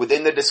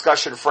 Within the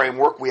discussion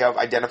framework, we have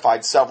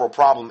identified several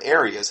problem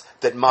areas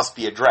that must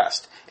be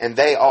addressed. And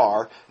they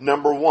are,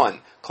 number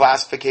one,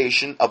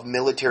 classification of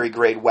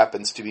military-grade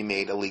weapons to be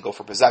made illegal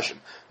for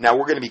possession. Now,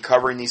 we're going to be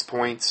covering these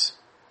points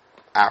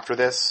after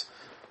this,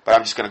 but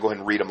I'm just going to go ahead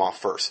and read them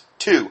off first.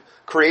 2,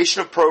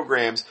 creation of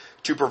programs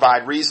to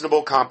provide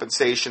reasonable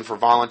compensation for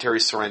voluntary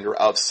surrender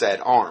of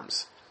said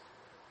arms.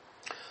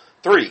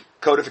 3,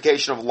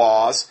 codification of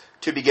laws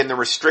to begin the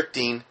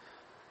restricting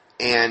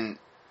and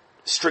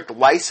strict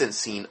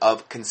licensing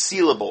of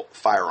concealable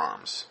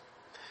firearms.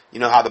 You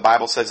know how the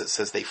Bible says, it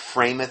says they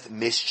frameth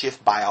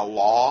mischief by a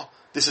law?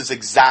 This is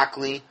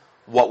exactly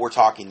what we're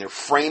talking. They're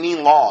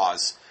framing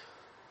laws,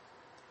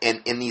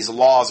 and these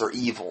laws are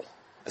evil,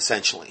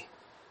 essentially.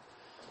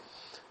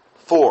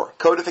 4,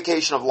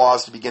 codification of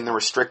laws to begin the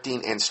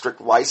restricting and strict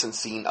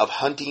licensing of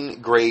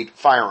hunting-grade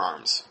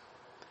firearms.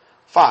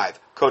 5,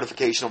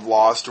 codification of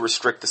laws to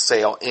restrict the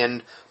sale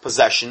and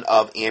possession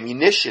of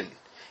ammunition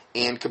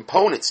and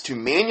components to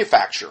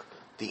manufacture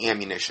the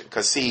ammunition.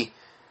 Because, see,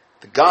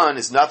 the gun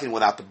is nothing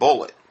without the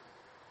bullet.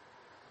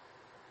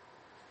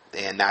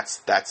 And that's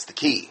the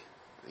key.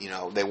 You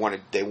know, they want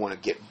to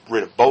get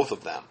rid of both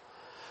of them.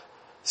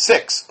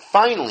 6,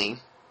 finally,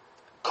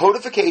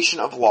 codification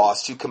of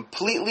laws to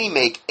completely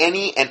make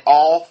any and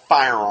all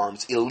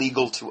firearms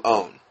illegal to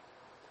own.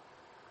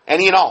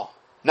 Any and all.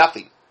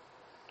 Nothing.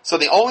 So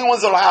the only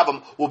ones that will have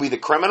them will be the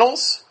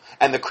criminals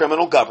and the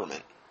criminal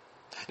government.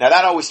 Now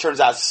that always turns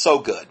out so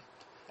good,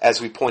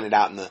 as we pointed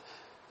out in the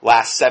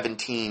last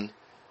 17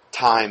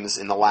 times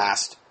in the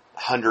last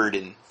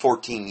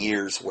 114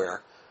 years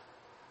where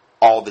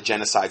all the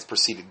genocides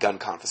preceded gun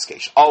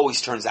confiscation.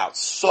 Always turns out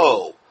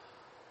so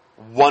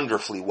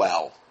wonderfully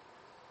well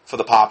for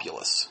the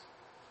populace.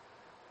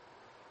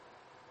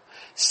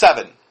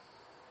 7.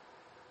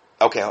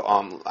 Okay,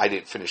 I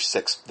didn't finish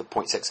 6, the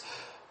point 6.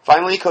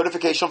 Finally,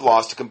 codification of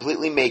laws to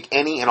completely make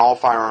any and all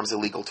firearms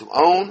illegal to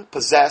own,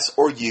 possess,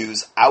 or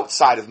use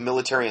outside of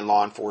military and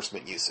law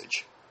enforcement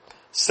usage.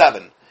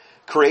 7.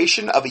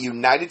 Creation of a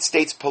United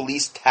States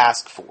Police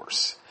Task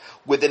Force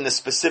within the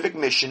specific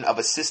mission of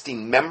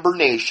assisting member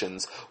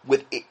nations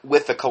with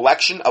the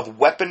collection of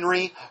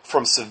weaponry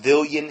from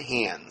civilian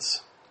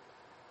hands.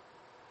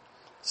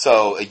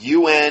 So, a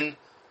UN,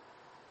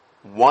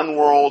 One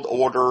World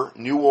Order,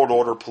 New World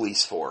Order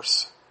police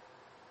force.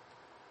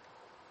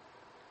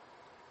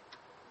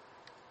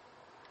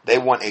 They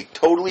want a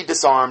totally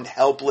disarmed,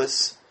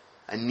 helpless,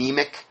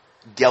 anemic,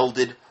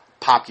 gelded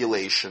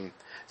population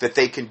that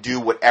they can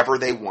do whatever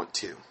they want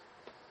to.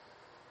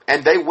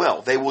 And they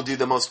will. They will do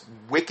the most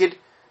wicked,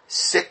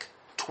 sick,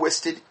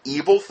 twisted,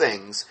 evil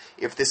things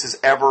if this is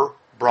ever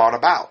brought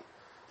about.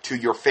 To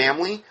your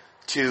family,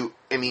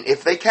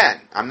 if they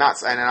can. I'm not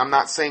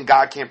saying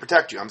God can't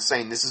protect you. I'm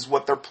saying this is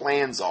what their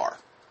plans are.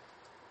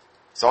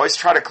 So always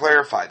try to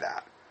clarify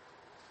that.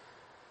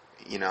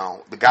 You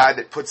know, the guy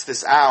that puts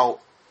this out,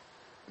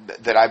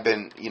 that I've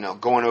been,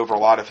 going over a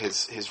lot of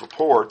his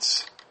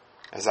reports,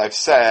 as I've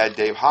said,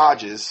 Dave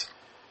Hodges,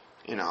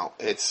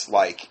 it's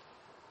like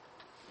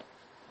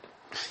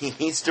he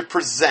needs to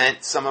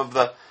present some of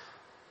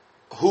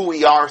who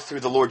we are through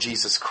the Lord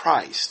Jesus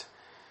Christ,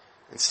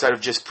 instead of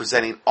just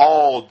presenting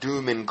all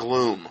doom and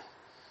gloom.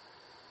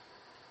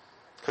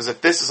 Because if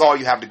this is all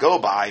you have to go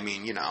by,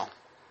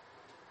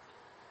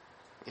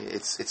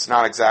 it's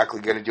not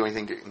exactly going to do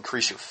anything to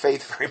increase your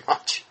faith very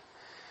much.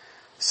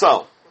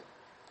 So,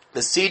 the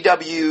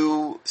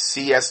CWCSG,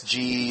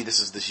 this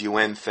is this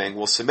UN thing,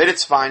 will submit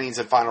its findings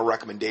and final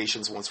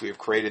recommendations once we have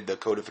created the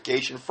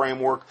codification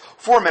framework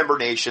for member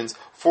nations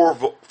for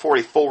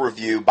a full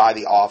review by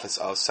the Office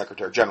of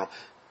Secretary General.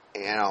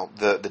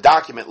 The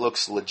document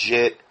looks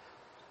legit,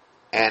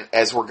 and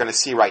as we're going to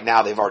see right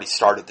now, they've already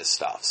started this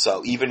stuff.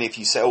 So even if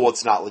you say,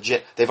 it's not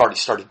legit, they've already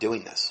started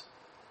doing this.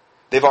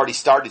 They've already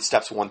started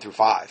steps 1 through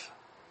 5.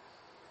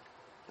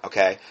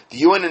 Okay? The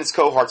UN and its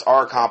cohorts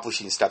are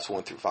accomplishing steps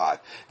 1 through 5.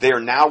 They are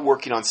now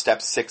working on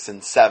steps 6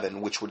 and 7,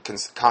 which would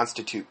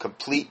constitute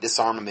complete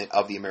disarmament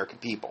of the American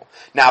people.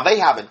 Now, they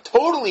haven't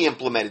totally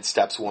implemented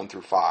steps 1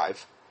 through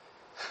 5,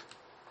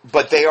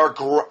 but they are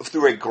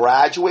through a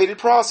graduated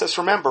process.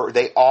 Remember,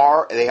 they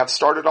have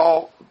started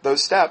all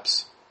those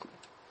steps.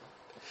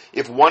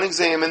 If one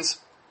examines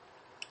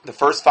the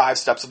first 5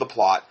 steps of the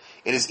plot,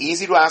 it is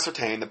easy to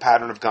ascertain the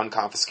pattern of gun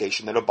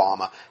confiscation that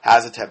Obama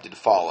has attempted to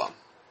follow.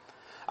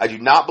 I do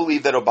not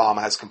believe that Obama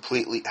has to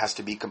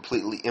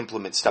completely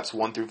implement steps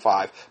 1 through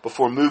 5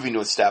 before moving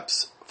to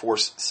steps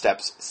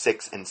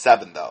 6 and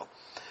 7, though.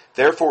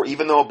 Therefore,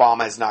 even though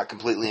Obama has not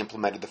completely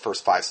implemented the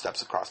first 5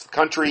 steps across the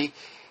country,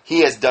 he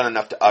has done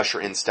enough to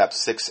usher in steps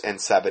 6 and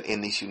 7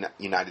 in the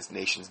United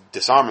Nations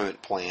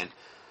disarmament plan.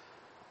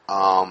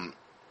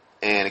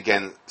 And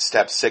again,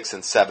 steps 6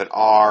 and 7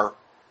 are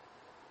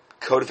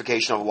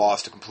codification of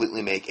laws to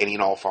completely make any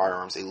and all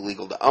firearms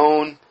illegal to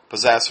own,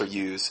 possess, or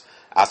use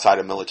outside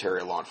of military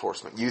or law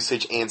enforcement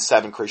usage, and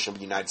 7, creation of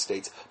a United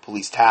States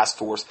Police Task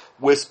Force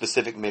with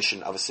specific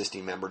mission of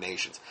assisting member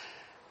nations.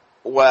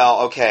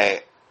 Well,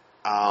 okay,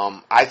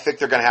 I think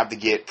they're going to have to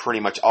get pretty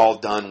much all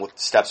done with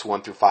steps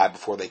 1 through 5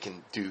 before they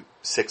can do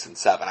 6 and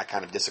 7. I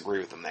kind of disagree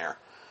with them there.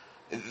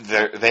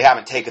 They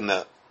haven't taken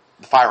the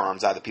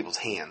firearms out of the people's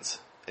hands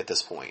at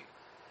this point.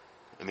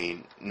 I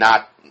mean,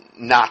 not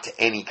to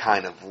any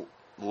kind of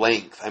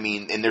length. I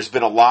mean, and there's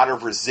been a lot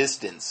of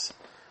resistance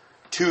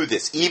to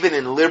this, even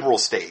in liberal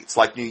states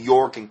like New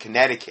York and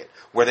Connecticut,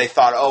 where they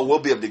thought, oh, we'll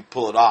be able to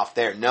pull it off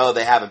there. No,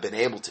 they haven't been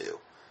able to.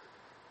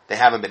 They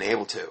haven't been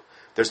able to.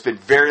 There's been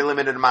very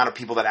limited amount of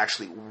people that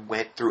actually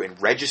went through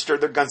and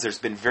registered their guns. There's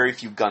been very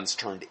few guns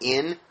turned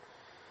in.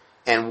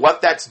 And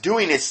what that's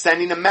doing is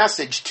sending a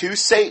message to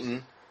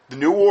Satan, the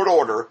New World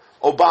Order,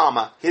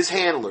 Obama, his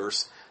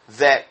handlers,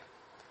 that,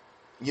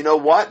 you know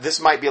what, this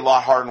might be a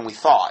lot harder than we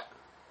thought.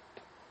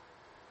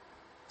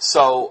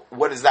 So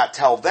what does that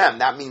tell them?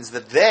 That means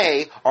that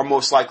they are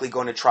most likely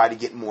going to try to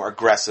get more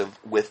aggressive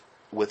with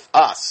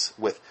us,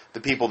 with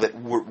the people that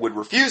would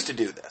refuse to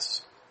do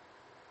this.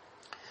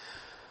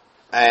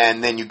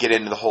 And then you get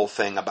into the whole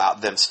thing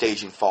about them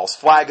staging false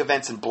flag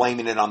events and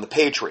blaming it on the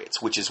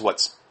Patriots, which is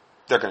what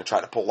they're going to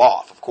try to pull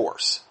off, of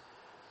course.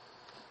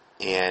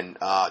 And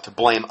to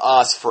blame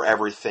us for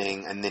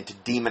everything, and then to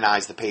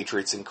demonize the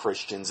Patriots and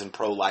Christians and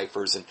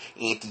pro-lifers and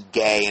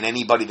anti-gay and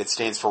anybody that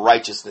stands for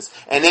righteousness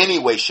in any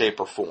way, shape,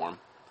 or form.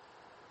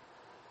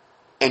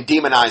 And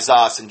demonize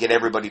us and get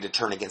everybody to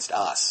turn against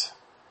us.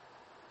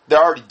 They've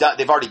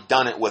already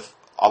done it with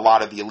a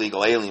lot of the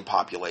illegal alien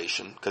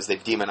population, because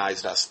they've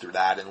demonized us through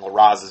that, and La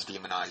Raza's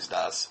demonized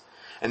us.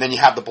 And then you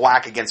have the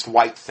black against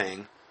white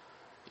thing,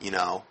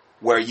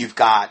 where you've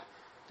got,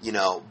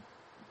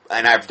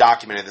 and I've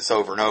documented this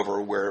over and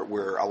over,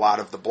 where a lot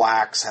of the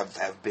blacks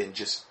have been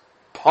just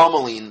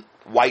pummeling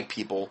white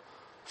people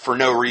for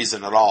no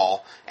reason at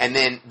all. And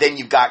then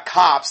you've got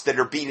cops that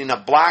are beating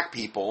up black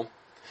people,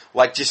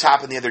 like just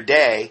happened the other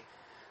day.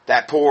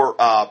 That poor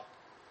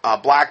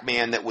black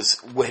man that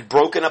had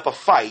broken up a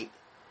fight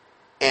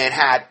and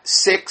had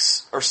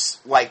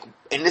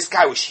and this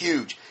guy was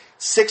huge,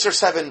 6 or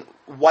 7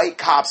 white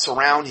cops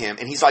around him,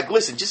 and he's like,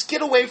 listen, just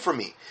get away from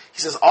me. He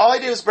says, all I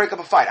did was break up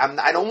a fight.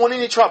 I don't want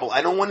any trouble.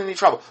 I don't want any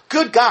trouble.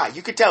 Good guy.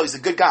 You could tell he's a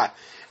good guy.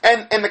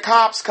 And the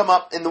cops come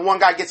up, and the one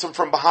guy gets him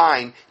from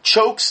behind,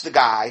 chokes the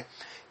guy,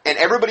 and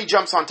everybody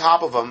jumps on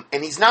top of him,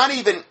 and he's not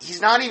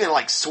even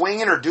like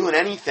swinging or doing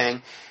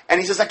anything, and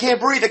he says, I can't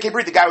breathe.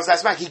 The guy was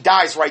last man. He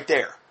dies right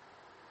there.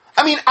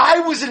 I mean, I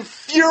was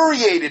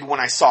infuriated when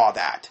I saw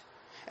that.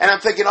 And I'm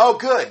thinking, oh,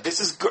 good, this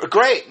is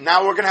great.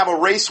 Now we're going to have a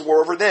race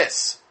war over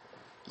this.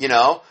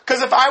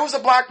 Because if I was a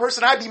black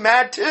person, I'd be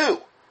mad too.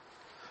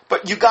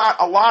 But you got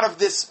a lot of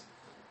this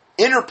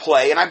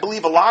interplay, and I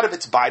believe a lot of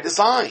it's by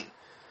design.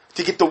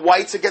 To get the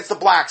whites against the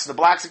blacks, and the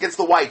blacks against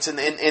the whites, and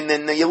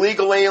then the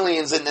illegal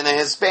aliens and the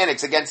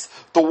Hispanics against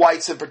the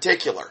whites in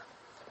particular.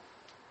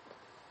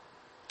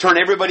 Turn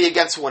everybody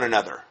against one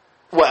another.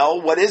 Well,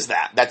 what is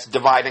that? That's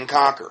divide and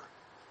conquer.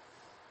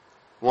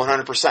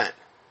 100%.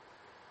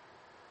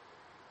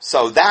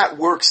 So that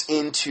works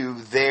into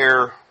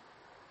their...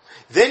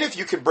 Then if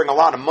you can bring a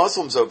lot of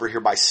Muslims over here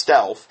by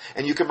stealth,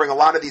 and you can bring a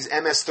lot of these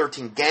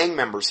MS-13 gang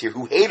members here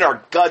who hate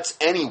our guts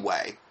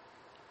anyway,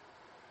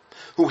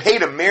 who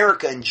hate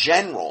America in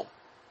general,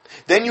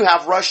 then you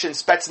have Russian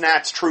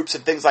Spetsnaz troops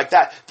and things like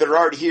that are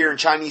already here, and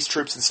Chinese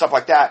troops and stuff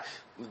like that.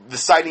 The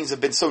sightings have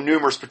been so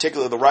numerous,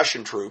 particularly the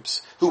Russian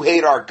troops, who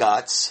hate our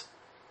guts.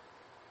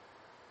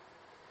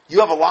 You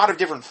have a lot of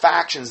different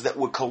factions that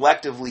would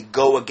collectively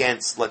go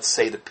against, let's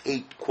say, the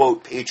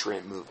quote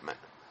Patriot movement.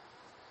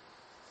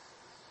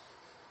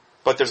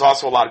 But there's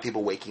also a lot of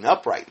people waking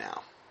up right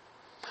now.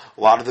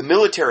 A lot of the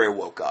military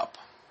woke up.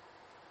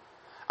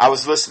 I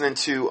was listening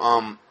to,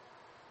 and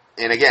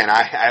again,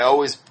 I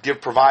always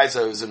give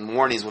provisos and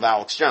warnings with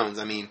Alex Jones.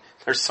 I mean,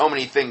 there's so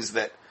many things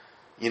that,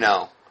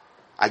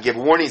 I give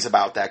warnings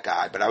about that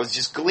guy. But I was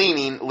just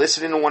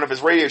listening to one of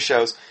his radio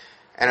shows,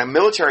 and a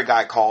military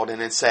guy called in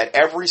and said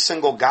every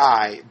single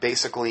guy,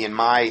 basically in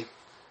my,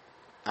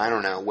 I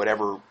don't know,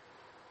 whatever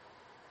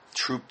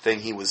troop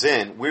thing he was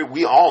in,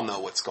 we all know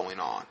what's going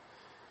on.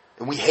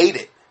 And we hate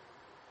it.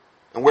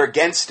 And we're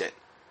against it.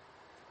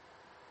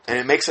 And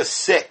it makes us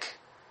sick.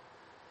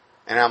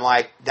 And I'm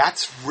like,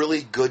 that's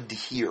really good to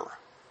hear.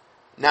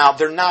 Now,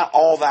 they're not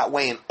all that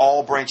way in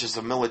all branches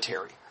of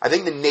military. I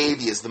think the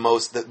Navy is the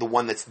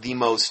one that's the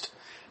most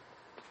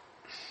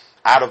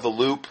out of the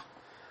loop,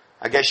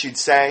 I guess you'd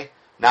say.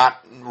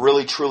 Not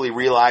really truly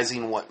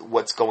realizing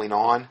what's going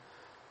on.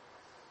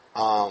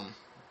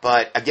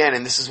 But again,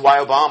 and this is why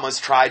Obama's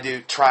tried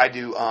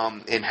to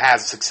and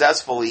has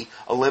successfully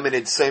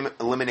eliminated so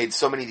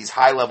many of these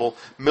high-level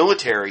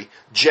military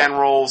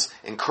generals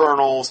and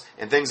colonels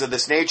and things of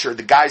this nature.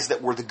 The guys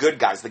that were the good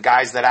guys, the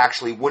guys that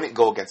actually wouldn't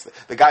go against it,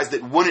 the guys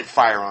that wouldn't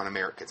fire on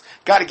Americans.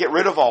 Got to get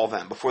rid of all of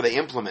them before they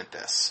implement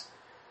this,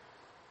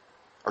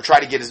 or try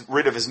to get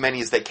rid of as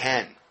many as they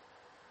can.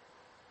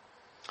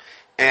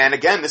 And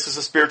again, this is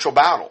a spiritual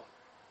battle.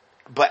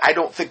 But I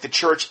don't think the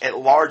church at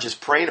large is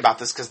praying about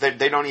this, because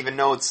they don't even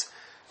know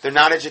they're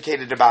not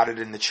educated about it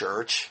in the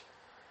church.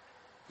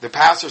 The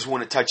pastors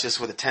wouldn't touch this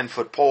with a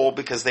 10-foot pole,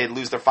 because they'd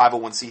lose their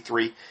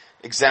 501c3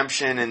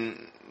 exemption,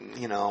 and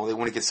they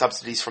want to get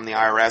subsidies from the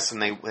IRS,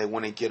 and they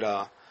want to get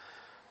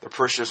their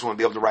parishioners won't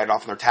be able to write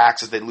off on their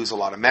taxes. They'd lose a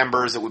lot of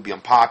members. It would be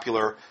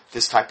unpopular,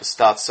 this type of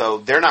stuff. So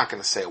they're not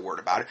going to say a word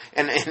about it.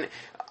 And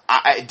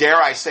dare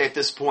I say at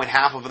this point,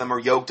 half of them are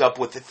yoked up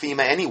with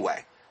FEMA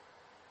anyway,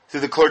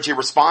 through the clergy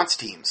response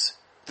teams,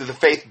 through the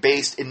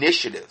faith-based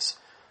initiatives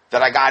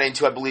that I got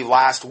into, I believe,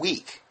 last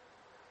week.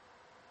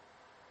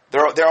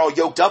 They're all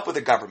yoked up with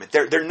the government.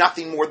 They're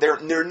nothing more.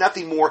 They're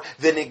nothing more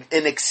than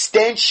an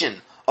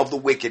extension of the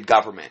wicked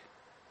government.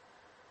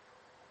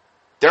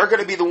 They're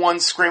going to be the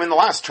ones screaming the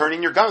last, turn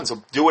in your guns,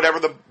 do whatever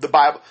the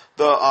Bible,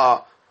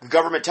 the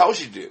government tells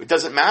you to do. It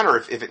doesn't matter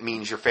if it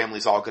means your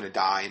family's all going to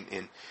die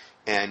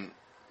and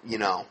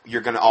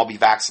you're going to all be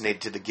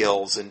vaccinated to the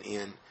gills and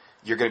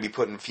you're going to be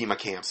put in FEMA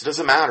camps. It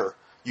doesn't matter.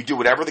 You do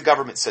whatever the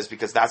government says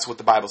because that's what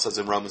the Bible says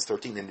in Romans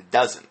 13, and it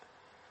doesn't.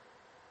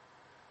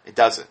 It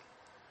doesn't.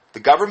 The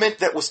government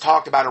that was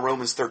talked about in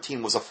Romans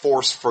 13 was a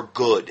force for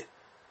good,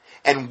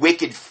 and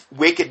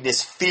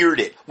wickedness feared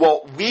it.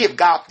 Well, we have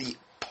got the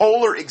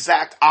polar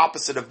exact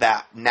opposite of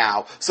that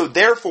now. So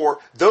therefore,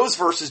 those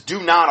verses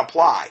do not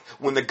apply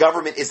when the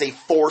government is a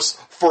force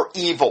for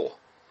evil.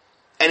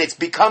 And it's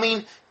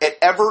becoming an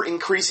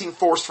ever-increasing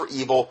force for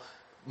evil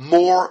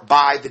more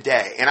by the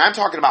day. And I'm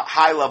talking about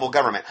high-level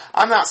government.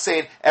 I'm not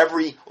saying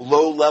every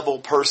low-level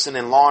person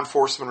in law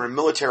enforcement or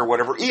military or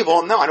whatever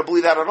evil. No, I don't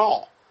believe that at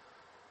all.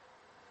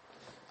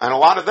 And a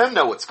lot of them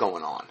know what's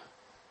going on.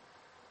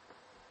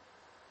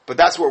 But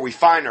that's where we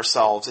find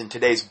ourselves in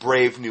today's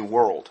brave new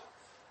world.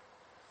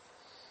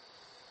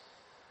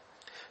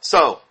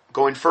 So,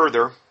 going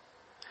further,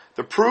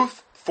 the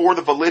proof for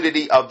the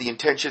validity of the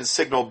intentions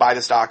signaled by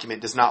this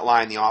document does not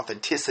lie in the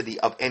authenticity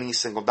of any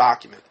single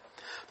document.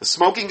 The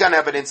smoking gun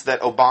evidence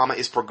that Obama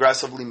is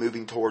progressively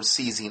moving towards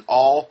seizing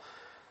all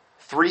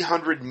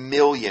 300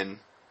 million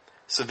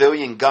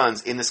civilian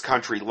guns in this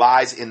country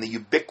lies in the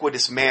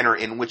ubiquitous manner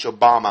in which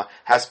Obama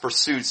has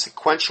pursued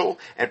sequential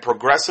and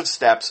progressive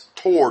steps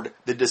toward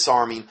the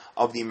disarming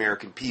of the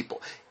American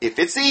people. If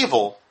it's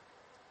evil,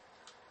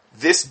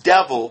 this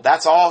devil,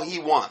 that's all he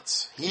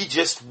wants. He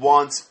just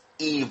wants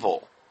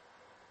evil.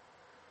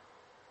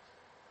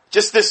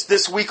 Just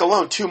this week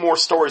alone, 2 more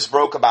stories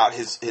broke about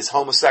his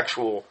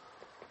homosexual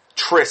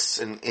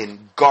trysts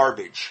in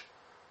garbage.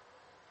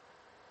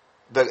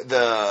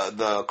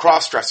 The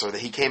cross-dresser that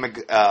he came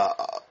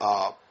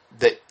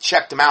that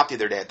checked him out the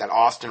other day at that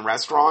Austin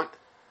restaurant,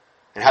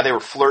 and how they were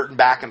flirting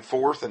back and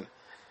forth, and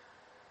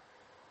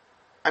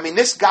I mean,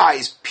 this guy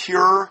is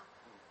pure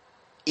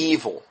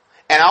evil.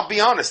 And I'll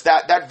be honest,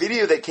 that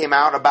video that came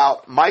out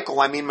about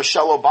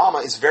Michelle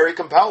Obama is very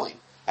compelling.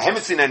 I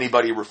haven't seen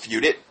anybody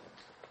refute it.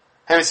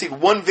 I haven't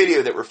seen one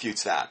video that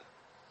refutes that.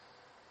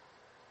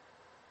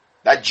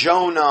 That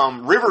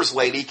Joan Rivers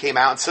lady came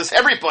out and says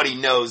everybody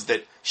knows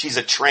that she's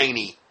a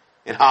trainee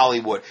in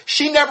Hollywood.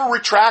 She never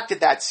retracted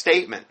that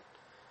statement.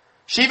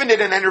 She even did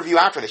an interview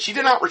after that. She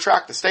did not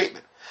retract the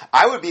statement.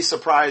 I would be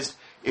surprised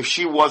if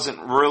she wasn't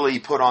really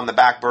put on the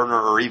back burner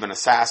or even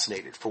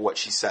assassinated for what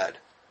she said.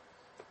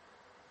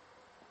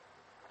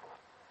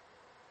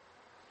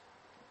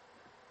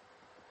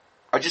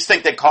 I just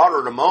think they caught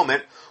her at a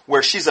moment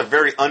where she's a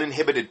very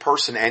uninhibited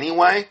person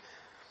anyway,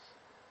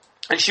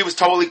 and she was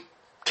totally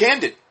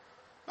candid.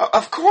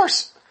 Of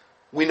course,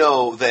 we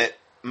know that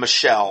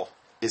Michelle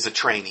is a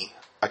trainee,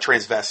 a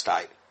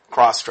transvestite,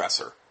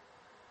 cross-dresser.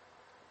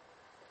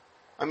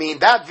 I mean,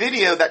 that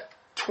video, that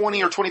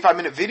 20 or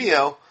 25-minute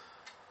video,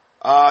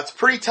 it's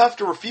pretty tough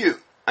to refute.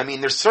 I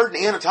mean, there's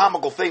certain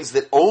anatomical things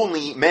that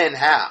only men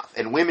have,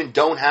 and women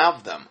don't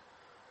have them.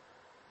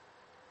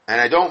 And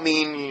I don't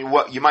mean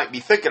what you might be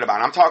thinking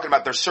about. I'm talking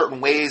about there's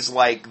certain ways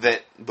like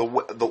that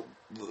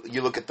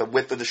you look at the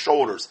width of the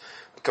shoulders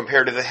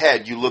compared to the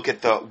head. You look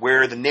at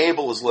where the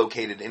navel is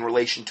located in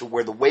relation to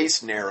where the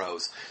waist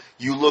narrows.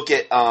 You look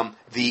at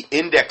the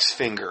index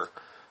finger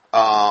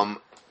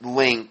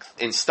length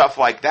and stuff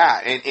like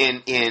that.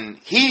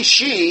 And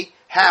she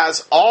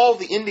has all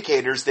the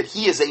indicators that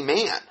he is a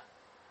man.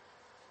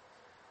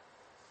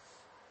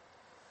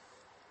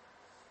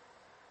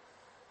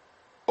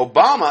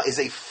 Obama is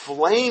a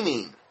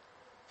flaming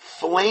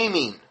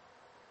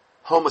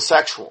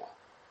homosexual.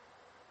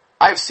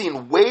 I have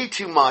seen way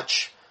too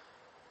much.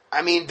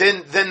 I mean,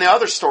 then the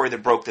other story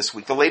that broke this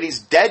week. The lady's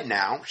dead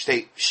now.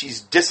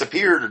 She's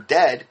disappeared or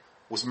dead,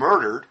 was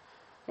murdered.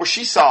 Where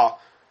she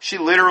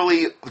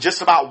literally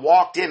just about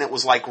walked in. It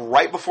was like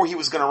right before he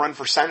was going to run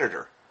for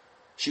senator.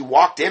 She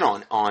walked in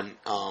on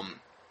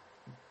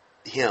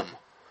him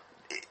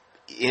at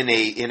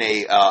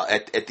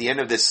the end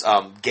of this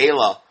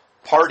gala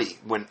party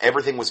when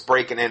everything was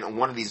breaking in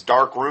one of these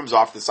dark rooms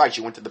off the side.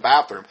 She went to the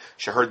bathroom.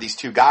 She heard these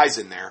 2 guys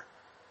in there.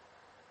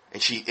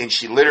 And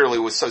she literally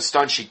was so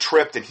stunned she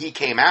tripped, and he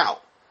came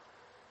out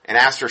and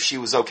asked her if she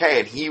was okay.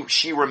 And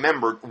she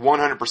remembered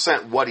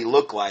 100% what he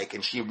looked like,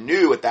 and she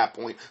knew at that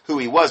point who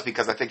he was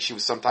because I think she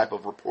was some type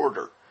of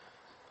reporter.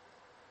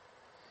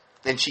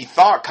 And she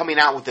thought coming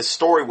out with this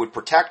story would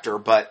protect her,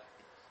 but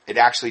it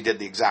actually did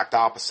the exact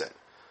opposite.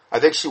 I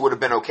think she would have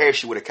been okay if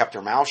she would have kept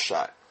her mouth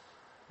shut.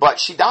 But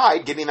she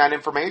died getting that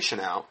information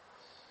out.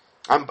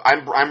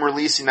 I'm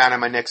releasing that in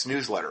my next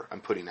newsletter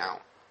I'm putting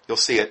out. You'll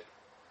see it.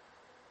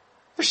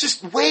 There's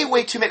just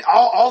way too many.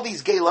 All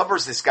these gay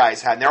lovers this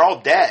guy's had, and they're all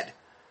dead.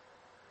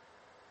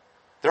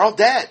 They're all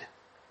dead.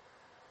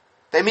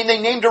 I mean,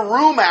 they named a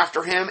room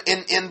after him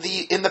in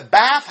the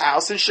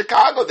bathhouse in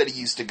Chicago that he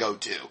used to go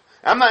to.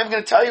 I'm not even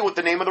going to tell you what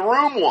the name of the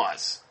room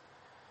was,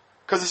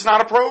 because it's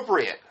not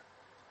appropriate.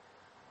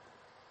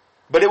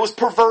 But it was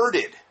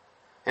perverted.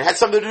 It had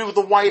something to do with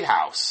the White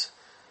House.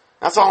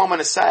 That's all I'm going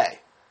to say.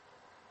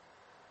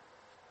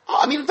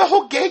 I mean, the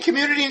whole gay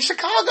community in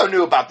Chicago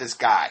knew about this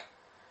guy.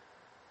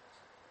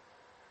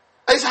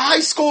 His high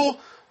school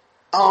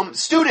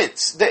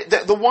students,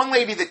 the one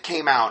lady that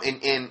came out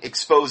and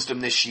exposed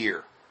him this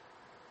year,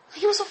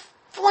 he was a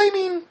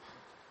flaming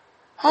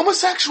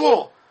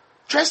homosexual,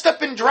 dressed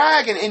up in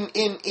drag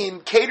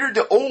and catered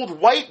to old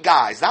white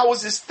guys. That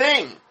was his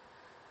thing.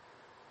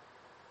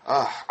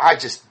 I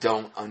just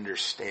don't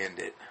understand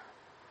it.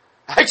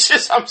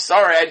 I'm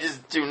sorry, I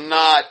just do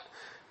not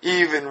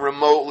even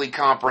remotely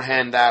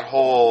comprehend that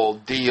whole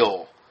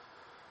deal.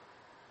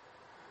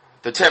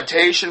 The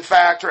temptation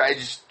factor, I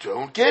just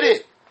don't get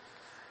it.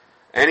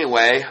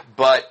 Anyway,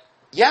 but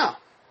yeah.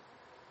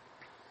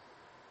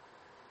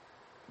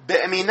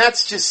 I mean,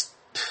 that's just...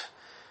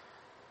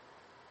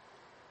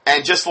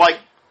 And just like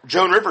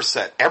Joan Rivers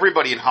said,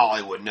 everybody in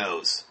Hollywood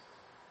knows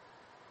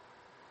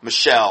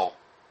Michelle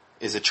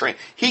is a train.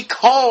 He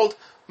called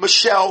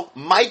Michelle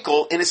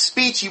Michael in a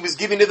speech he was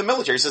giving to the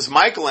military. He says,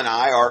 Michael and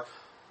I are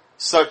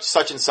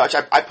such and such.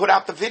 I put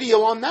out the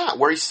video on that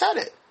where he said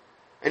it.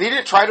 And he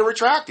didn't try to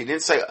retract. He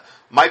didn't say,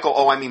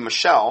 Michael, I mean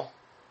Michelle.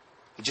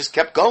 He just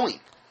kept going.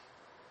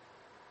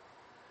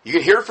 You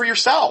can hear it for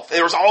yourself.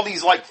 There was all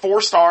these like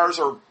 4 stars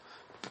or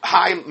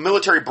high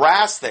military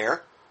brass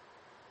there.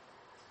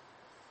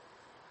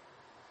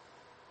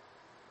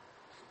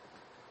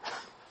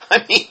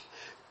 I mean,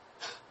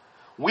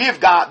 we have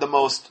got the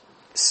most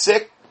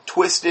sick,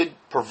 twisted,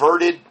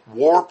 perverted,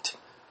 warped,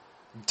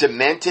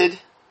 demented,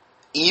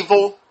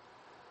 evil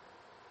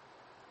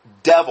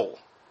devil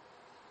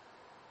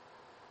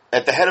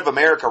at the head of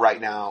America right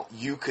now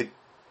you could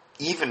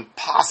even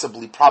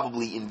possibly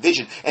probably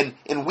envision.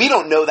 And we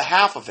don't know the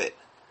half of it,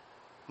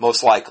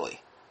 most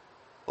likely.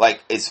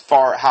 Like, as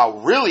far how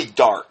really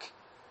dark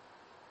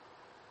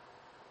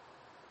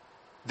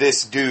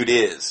this dude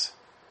is.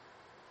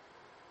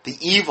 The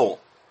evil.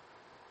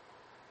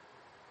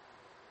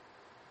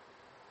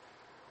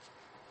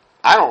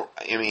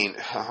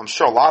 I'm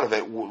sure a lot of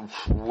it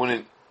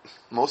wouldn't,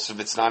 most of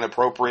it's not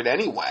appropriate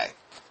anyway.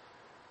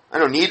 I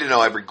don't need to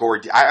know every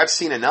gore. I've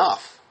seen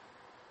enough.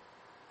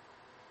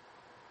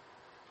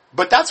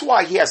 But that's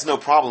why he has no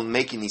problem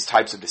making these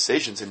types of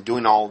decisions and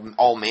doing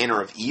all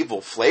manner of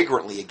evil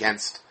flagrantly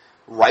against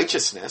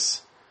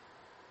righteousness.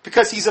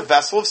 Because he's a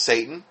vessel of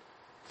Satan,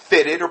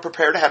 fitted or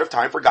prepared ahead of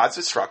time for God's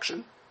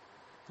destruction.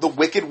 The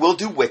wicked will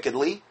do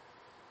wickedly.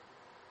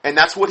 And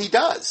that's what he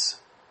does.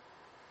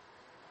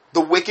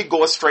 The wicked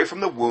go astray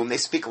from the womb. They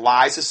speak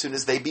lies as soon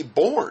as they be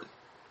born.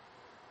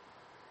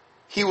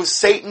 He was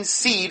Satan's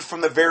seed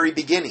from the very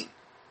beginning.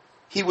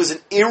 He was an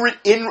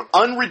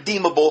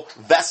unredeemable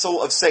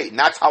vessel of Satan.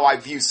 That's how I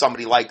view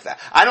somebody like that.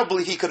 I don't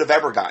believe he could have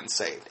ever gotten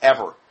saved,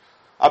 ever.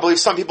 I believe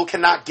some people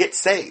cannot get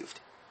saved.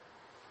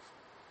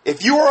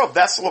 If you are a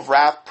vessel of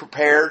wrath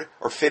prepared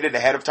or fitted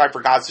ahead of time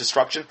for God's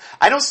destruction,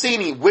 I don't see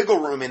any wiggle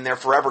room in there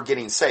for ever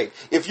getting saved.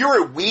 If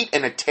you're a wheat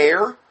and a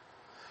tare,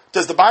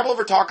 does the Bible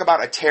ever talk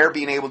about a tare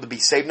being able to be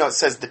saved? No, it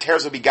says the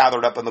tares will be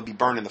gathered up and they'll be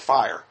burned in the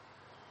fire.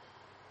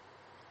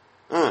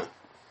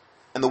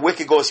 And the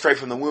wicked go astray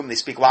from the womb. They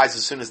speak lies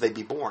as soon as they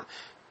be born.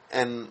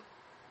 And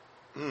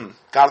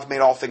God hath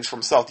made all things for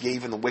himself, yea,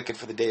 even the wicked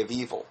for the day of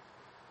evil.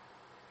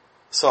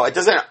 So it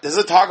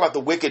doesn't talk about the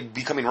wicked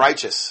becoming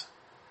righteous.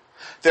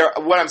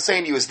 What I'm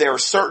saying to you is there are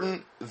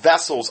certain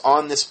vessels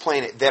on this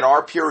planet that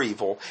are pure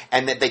evil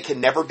and that they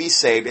can never be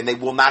saved and they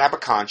will not have a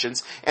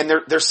conscience. And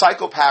they're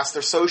psychopaths,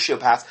 they're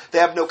sociopaths. They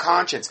have no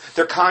conscience.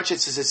 Their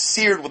conscience is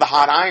seared with a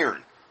hot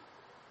iron.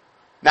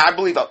 Now, I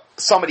believe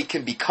somebody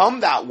can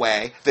become that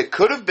way that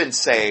could have been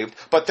saved,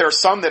 but there are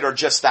some that are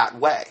just that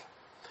way.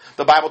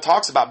 The Bible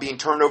talks about being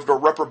turned over to a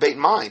reprobate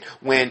mind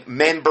when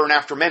men burn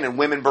after men and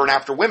women burn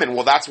after women.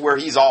 Well, that's where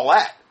he's all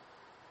at.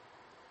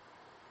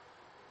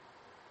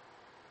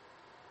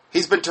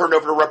 He's been turned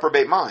over to a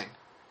reprobate mind.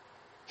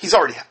 He's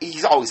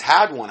always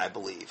had one, I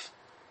believe.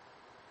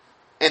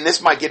 And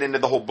this might get into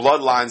the whole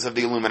bloodlines of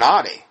the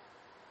Illuminati.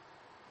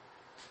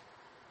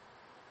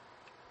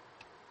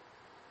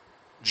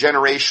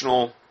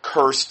 Generational,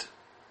 cursed,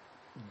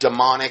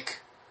 demonic,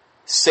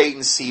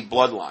 Satan seed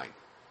bloodline.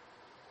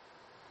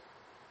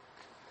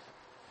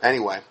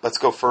 Anyway, let's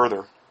go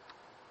further.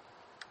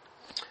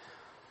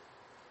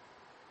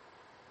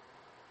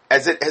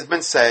 As it has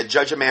been said,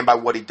 judge a man by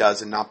what he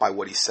does and not by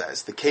what he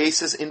says. The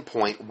cases in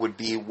point would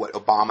be what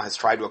Obama has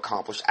tried to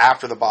accomplish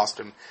after the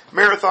Boston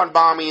Marathon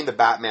bombing, the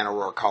Batman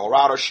Aurora,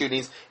 Colorado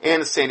shootings,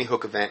 and the Sandy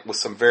Hook event with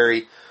some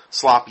very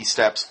sloppy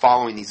steps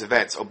following these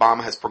events.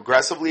 Obama has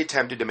progressively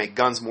attempted to make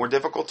guns more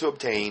difficult to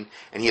obtain,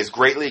 and he has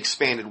greatly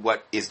expanded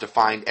what is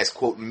defined as,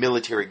 quote,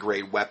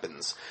 military-grade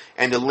weapons,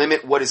 and to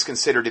limit what is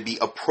considered to be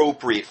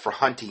appropriate for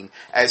hunting,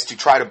 as to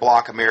try to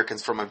block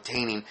Americans from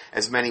obtaining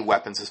as many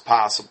weapons as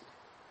possible.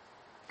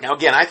 Now,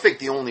 again, I think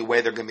the only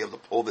way they're going to be able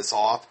to pull this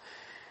off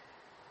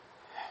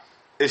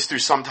is through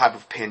some type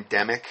of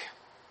pandemic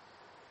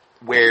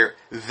where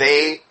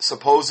they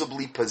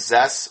supposedly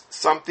possess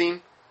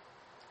something,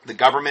 the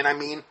government, I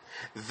mean,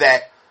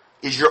 that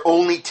is your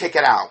only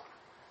ticket out.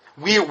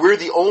 We're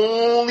the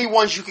only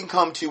ones you can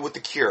come to with the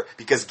cure,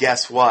 because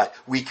guess what?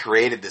 We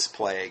created this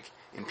plague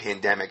and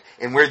pandemic,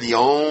 and we're the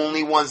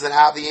only ones that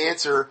have the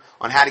answer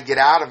on how to get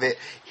out of it.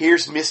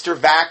 Here's Mr.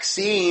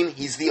 Vaccine.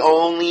 He's the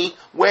only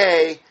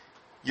way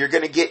you're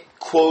going to get,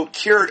 quote,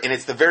 cured, and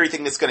it's the very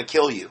thing that's going to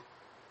kill you.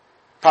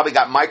 Probably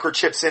got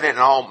microchips in it and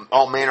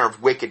all manner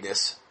of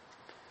wickedness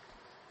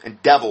and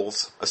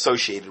devils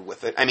associated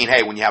with it. I mean,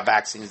 hey, when you have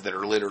vaccines that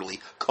are literally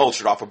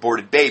cultured off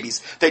aborted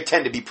babies, they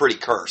tend to be pretty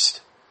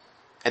cursed.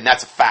 And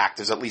that's a fact.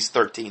 There's at least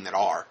 13 that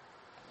are.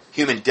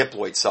 Human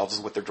diploid cells is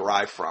what they're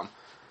derived from.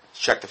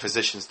 Check the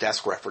physician's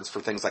desk reference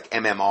for things like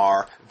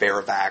MMR,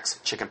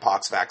 Varivax,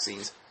 chickenpox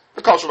vaccines.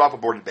 They're cultured off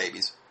aborted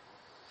babies.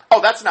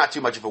 Oh, that's not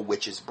too much of a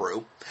witch's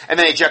brew. And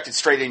then inject it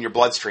straight in your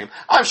bloodstream.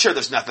 I'm sure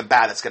there's nothing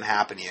bad that's going to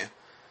happen to you.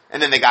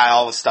 And then they got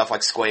all the stuff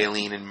like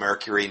squalene and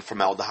mercury and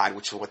formaldehyde,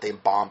 which is what they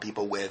bomb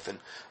people with, and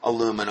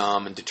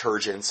aluminum and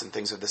detergents and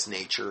things of this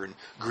nature, and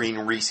green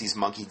Rhesus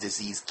monkey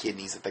disease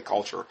kidneys that they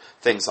culture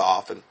things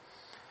off, and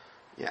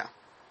yeah.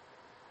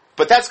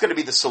 But that's going to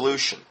be the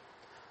solution.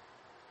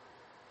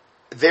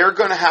 They're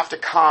going to have to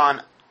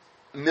con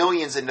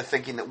millions into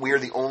thinking that we're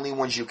the only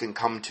ones you can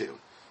come to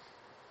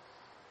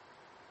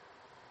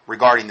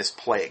regarding this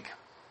plague,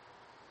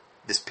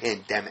 this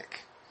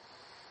pandemic.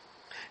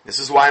 This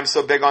is why I'm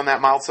so big on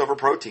that mild silver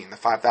protein, the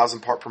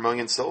 5,000 part per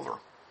million silver.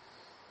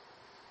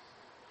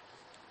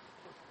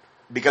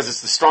 Because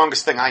it's the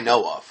strongest thing I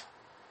know of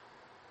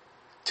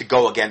to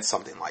go against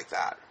something like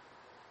that.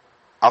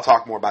 I'll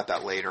talk more about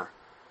that later.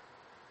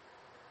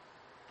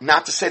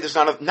 Not to say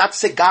not to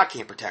say God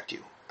can't protect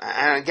you.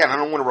 And again, I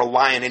don't want to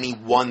rely on any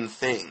one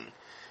thing,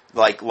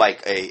 like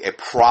a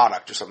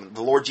product or something.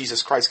 The Lord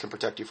Jesus Christ can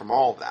protect you from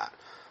all of that.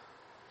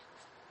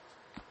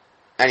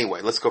 Anyway,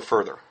 let's go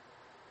further.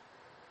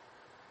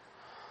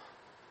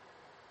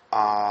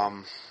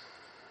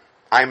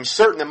 I'm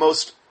certain that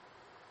most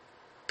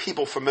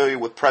people familiar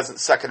with present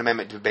Second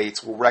Amendment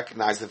debates will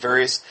recognize the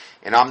various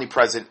and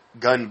omnipresent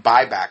gun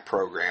buyback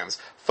programs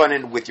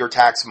funded with your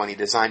tax money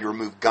designed to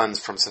remove guns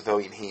from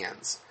civilian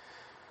hands,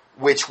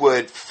 which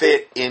would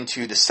fit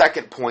into the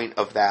second point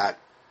of that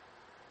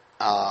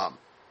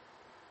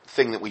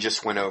thing that we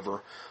just went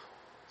over,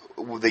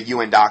 the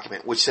UN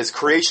document, which says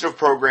creation of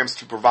programs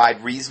to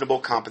provide reasonable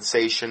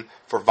compensation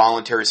for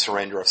voluntary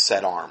surrender of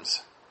said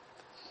arms.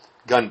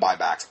 Gun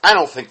buybacks. I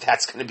don't think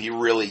that's going to be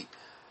really...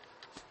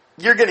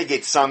 You're going to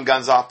get some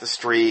guns off the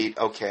street,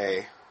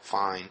 okay,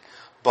 fine.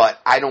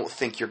 But I don't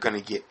think you're going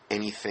to get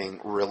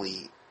anything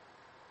really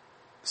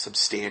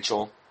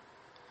substantial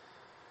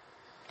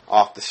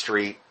off the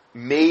street.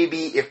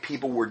 Maybe if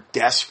people were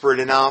desperate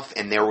enough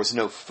and there was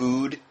no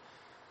food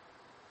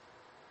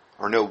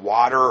or no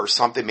water or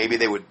something, maybe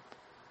they would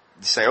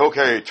say,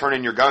 okay, turn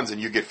in your guns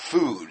and you get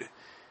food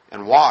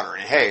and water.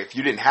 And hey, if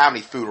you didn't have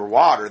any food or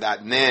water,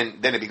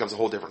 then it becomes a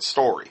whole different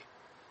story.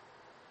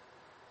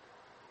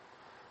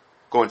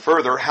 Going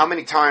further, how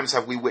many times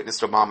have we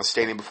witnessed Obama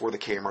standing before the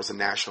cameras and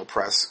National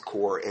Press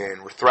Corps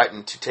and were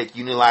threatened to take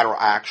unilateral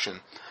action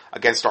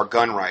against our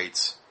gun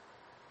rights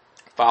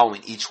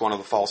following each one of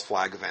the false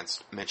flag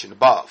events mentioned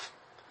above?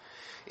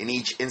 In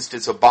each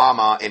instance,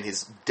 Obama and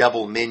his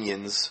devil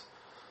minions,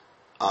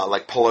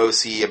 like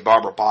Pelosi and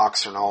Barbara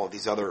Boxer and all of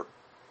these other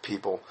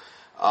people,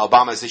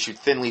 Obama has issued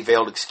thinly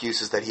veiled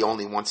excuses that he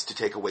only wants to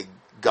take away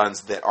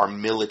guns that are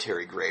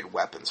military-grade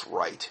weapons,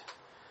 right?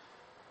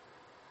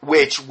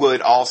 Which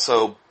would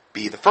also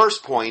be the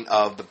first point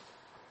of the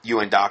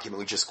UN document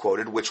we just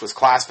quoted, which was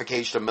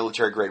classification of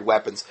military-grade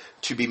weapons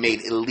to be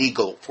made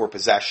illegal for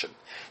possession.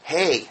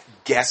 Hey,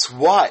 guess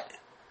what?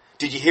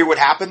 Did you hear what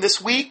happened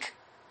this week?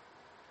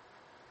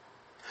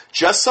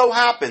 Just so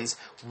happens,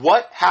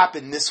 what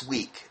happened this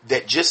week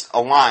that just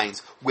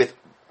aligns with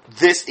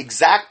this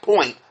exact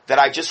point that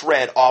I just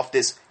read off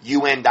this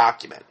UN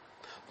document.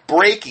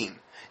 Breaking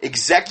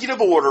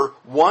Executive Order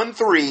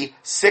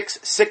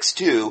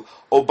 13662,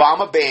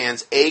 Obama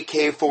bans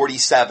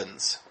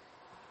AK-47s.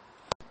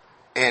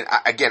 And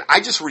again,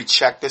 I just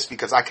rechecked this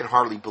because I can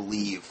hardly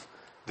believe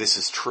this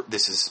is true.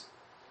 This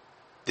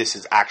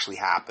has actually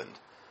happened.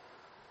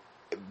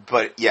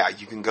 But yeah,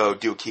 you can go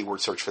do a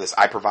keyword search for this.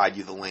 I provide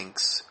you the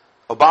links.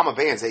 Obama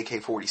bans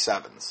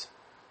AK-47s.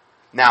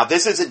 Now,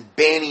 this isn't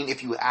banning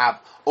if you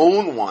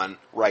own one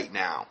right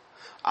now.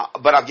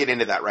 But I'll get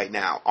into that right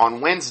now. On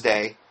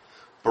Wednesday,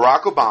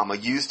 Barack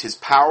Obama used his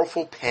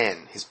powerful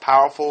pen, his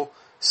powerful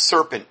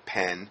serpent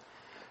pen,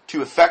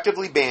 to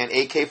effectively ban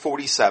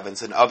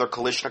AK-47s and other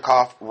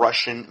Kalashnikov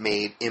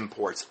Russian-made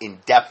imports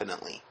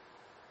indefinitely.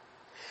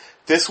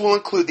 This will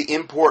include the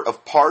import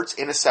of parts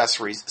and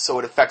accessories, so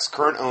it affects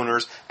current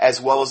owners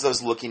as well as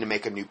those looking to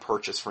make a new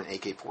purchase for an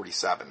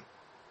AK-47.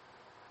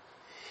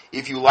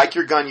 If you like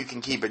your gun, you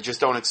can keep it. Just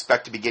don't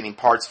expect to be getting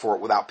parts for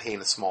it without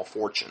paying a small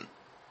fortune.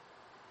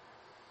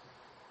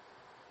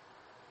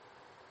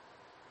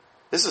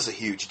 This is a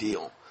huge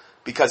deal.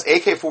 Because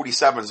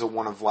AK-47s are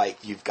one of,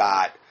 you've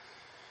got,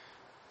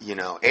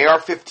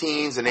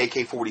 AR-15s and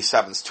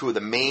AK-47s, two of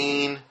the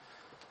main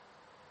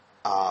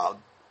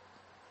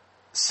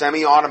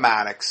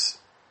semi-automatics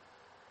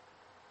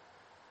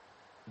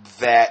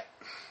that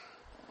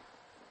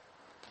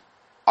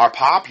are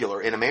popular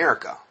in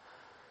America.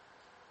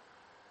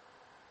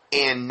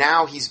 And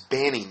now he's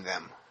banning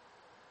them.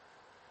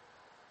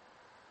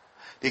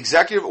 The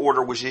executive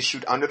order was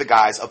issued under the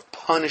guise of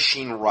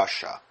punishing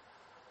Russia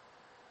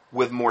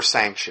with more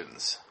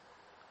sanctions.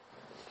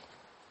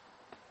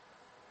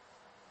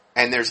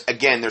 And there's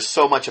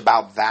so much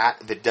about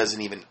that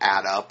doesn't even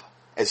add up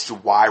as to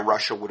why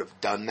Russia would have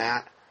done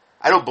that.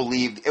 I don't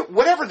believe it.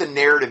 Whatever the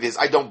narrative is,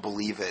 I don't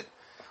believe it.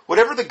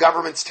 Whatever the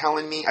government's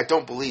telling me, I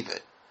don't believe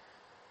it.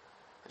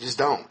 I just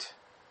don't.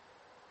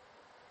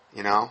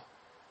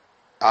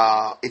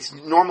 It's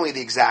normally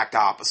the exact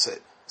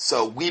opposite.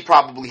 So we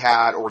probably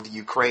had, or the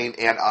Ukraine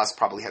and us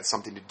probably had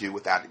something to do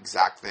with that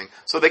exact thing.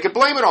 So they could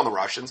blame it on the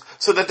Russians,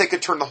 so that they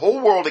could turn the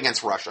whole world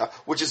against Russia,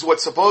 which is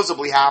what's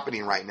supposedly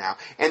happening right now.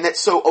 And that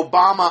so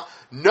Obama,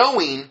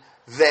 knowing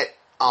that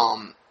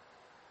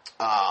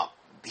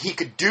he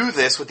could do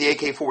this with the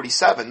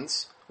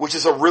AK-47s, which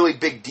is a really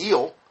big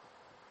deal,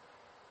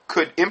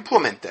 could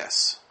implement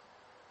this.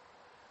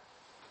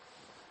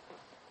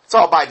 It's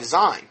all by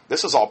design.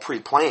 This was all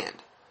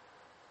pre-planned.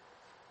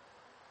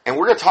 And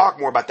we're going to talk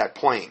more about that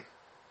plane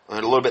a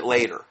little bit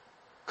later.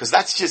 Because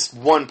that's just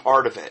one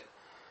part of it.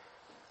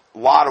 A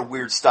lot of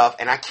weird stuff.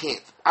 And I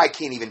can't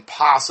even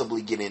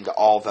possibly get into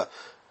all the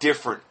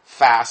different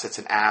facets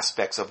and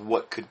aspects of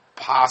what could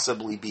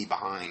possibly be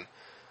behind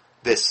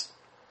this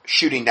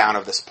shooting down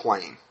of this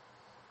plane.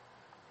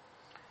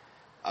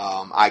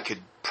 I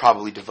could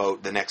probably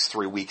devote the next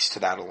 3 weeks to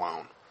that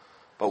alone.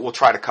 But we'll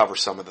try to cover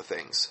some of the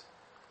things.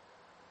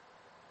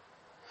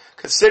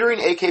 Considering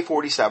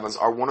AK-47s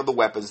are one of the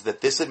weapons that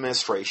this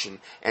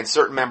administration and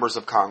certain members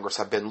of Congress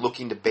have been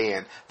looking to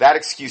ban, that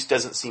excuse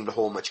doesn't seem to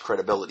hold much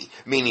credibility,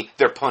 meaning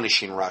they're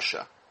punishing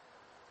Russia.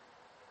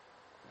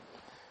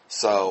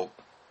 So,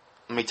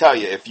 let me tell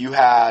you, if you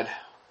had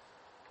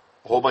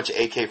a whole bunch of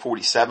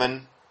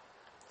AK-47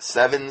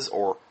 sevens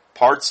or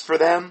parts for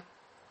them,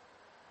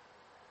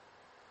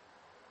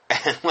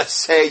 and let's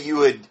say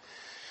you had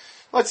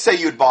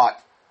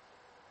bought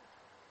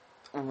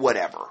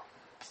whatever,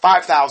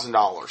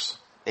 $5,000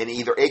 in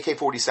either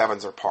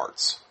AK-47s or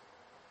parts.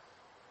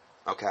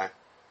 Okay?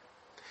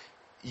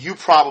 You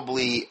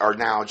probably are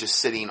now just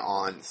sitting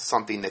on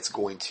something that's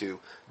going to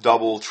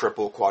double,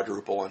 triple,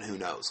 quadruple, and who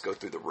knows, go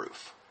through the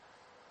roof.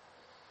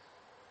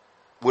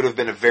 Would have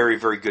been a very,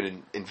 very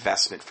good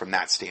investment from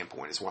that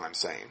standpoint, is what I'm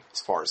saying, as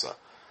far as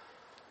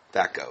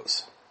that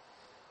goes.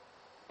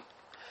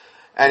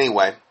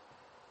 Anyway,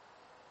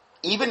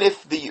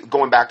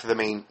 going back to the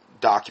main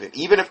document,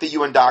 even if the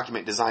UN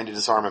document designed to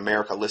disarm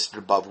America listed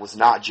above was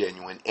not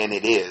genuine, and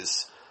it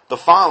is, the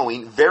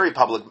following very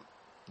public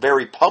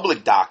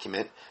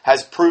document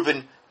has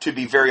proven to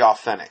be very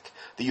authentic.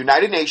 The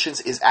United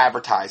Nations is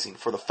advertising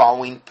for the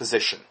following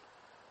position.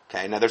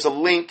 Okay, now there's a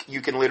link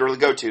you can literally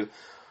go to,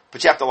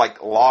 but you have to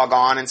log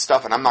on and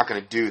stuff, and I'm not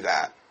going to do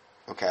that,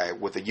 okay,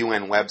 with a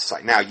UN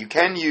website. Now, you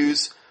can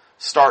use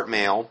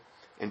StartMail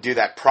and do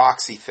that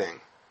proxy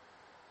thing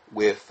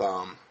with,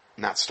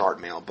 not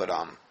StartMail, but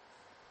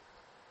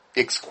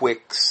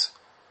Xquicks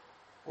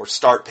or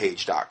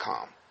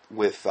StartPage.com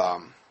with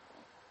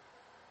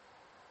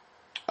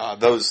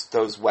those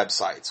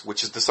websites,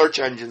 which is the search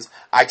engines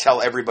I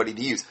tell everybody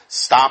to use.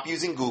 Stop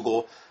using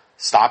Google,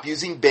 stop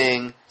using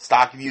Bing,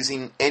 stop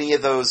using any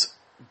of those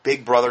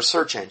big brother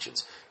search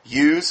engines.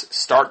 Use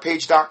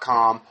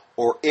StartPage.com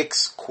or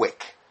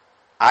Xquick.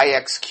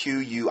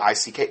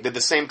 Ixquick. They're the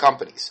same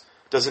companies.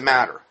 Doesn't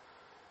matter.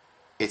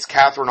 It's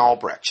Catherine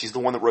Albrecht. She's the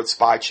one that wrote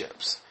Spy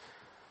Chips.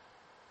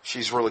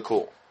 She's really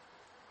cool.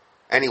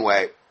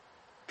 Anyway,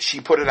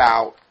 she put it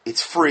out.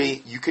 It's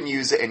free. You can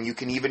use it, and you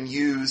can even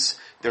use,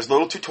 there's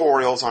little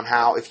tutorials on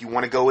how, if you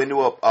want to go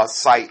into a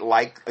site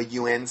like a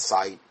UN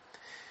site,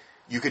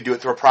 you could do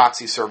it through a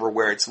proxy server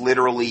where it's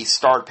literally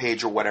Start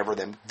Page or whatever,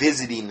 them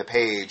visiting the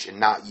page and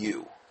not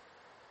you.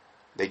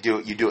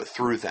 You do it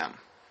through them.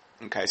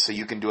 Okay, so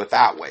you can do it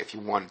that way if you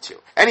wanted to.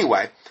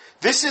 Anyway,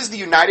 this is the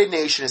United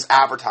Nations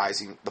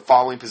advertising the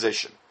following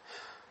position.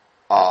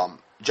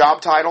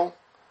 Job title,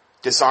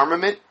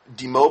 Disarmament,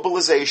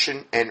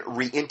 Demobilization, and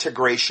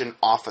Reintegration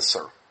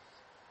Officer.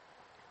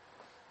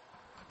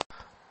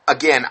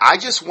 Again, I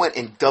just went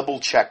and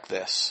double-checked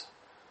this,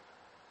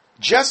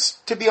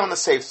 just to be on the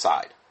safe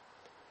side.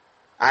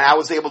 And I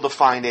was able to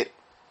find it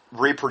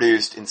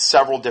reproduced in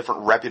several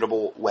different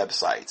reputable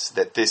websites,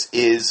 that this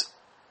is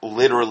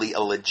literally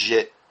a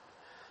legit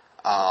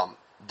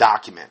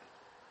document.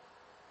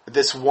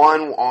 This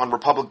one on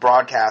Republic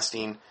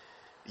Broadcasting,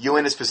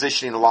 UN is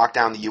positioning to lock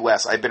down the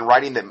U.S. I've been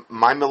writing that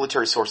my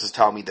military sources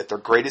tell me that their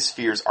greatest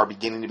fears are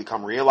beginning to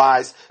become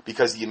realized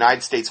because the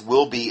United States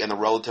will be in the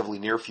relatively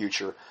near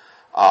future.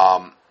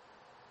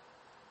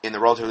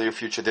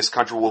 This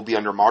country will be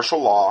under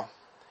martial law,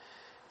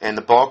 and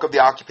the bulk of the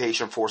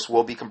occupation force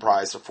will be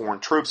comprised of foreign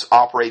troops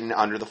operating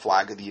under the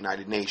flag of the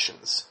United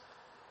Nations.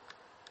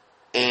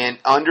 And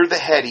under the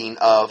heading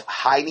of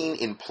hiding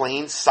in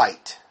plain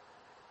sight,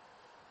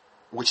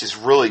 which is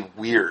really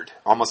weird,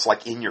 almost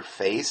like in your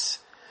face,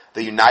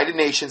 the United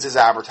Nations is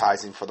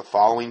advertising for the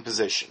following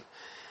position.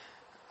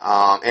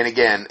 And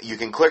again, you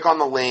can click on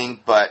the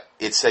link, but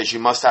it says you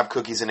must have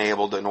cookies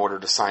enabled in order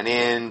to sign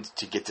in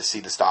to get to see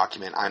this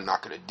document. I'm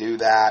not going to do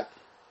that.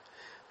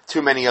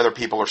 Too many other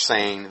people are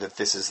saying that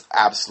this is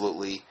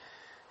absolutely,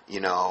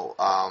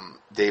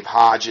 Dave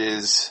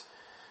Hodges,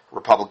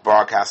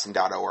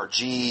 republicbroadcasting.org,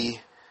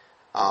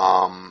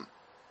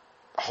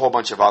 a whole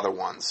bunch of other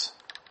ones.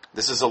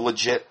 This is a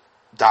legit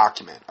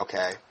document,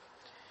 okay?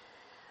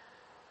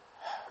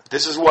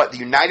 This is what the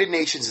United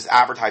Nations is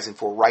advertising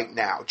for right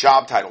now.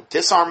 Job title,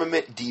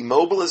 Disarmament,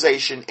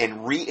 Demobilization,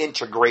 and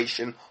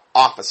Reintegration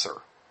Officer.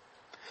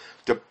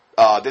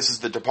 This is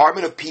the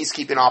Department of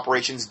Peacekeeping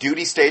Operations.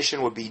 Duty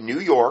station would be New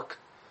York.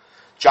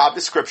 Job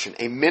description,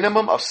 a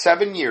minimum of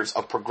 7 years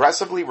of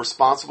progressively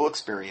responsible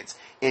experience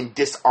in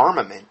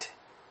disarmament,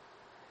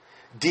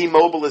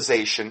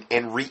 demobilization,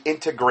 and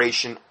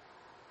reintegration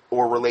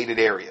or related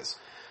areas.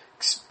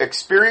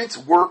 Experience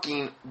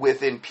working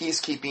within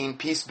peacekeeping,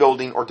 peace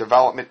building, or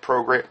development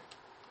programs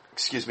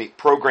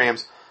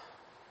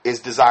is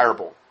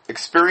desirable.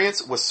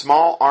 Experience with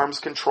small arms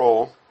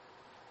control,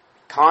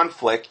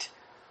 conflict,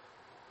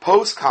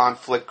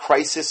 post-conflict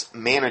crisis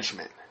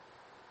management.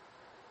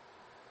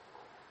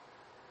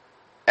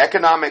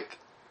 Economic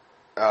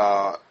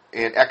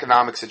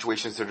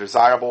situations are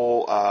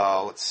desirable.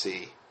 Let's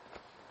see.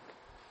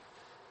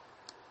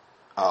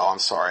 Oh, I'm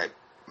sorry.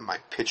 My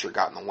picture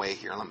got in the way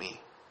here. Let me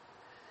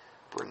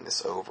bring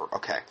this over.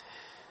 Okay.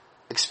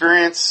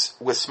 Experience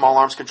with small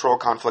arms control,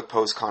 conflict,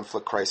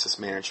 post-conflict crisis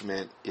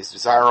management is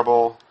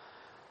desirable.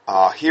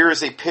 Here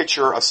is a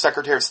picture of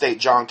Secretary of State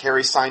John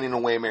Kerry signing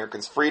away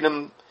Americans'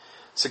 freedom,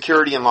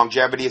 security, and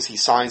longevity as he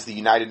signs the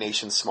United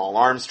Nations Small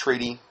Arms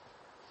Treaty.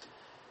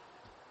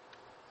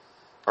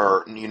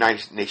 Or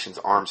United Nations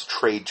Arms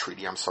Trade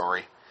Treaty, I'm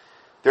sorry.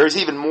 There is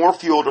even more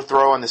fuel to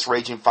throw on this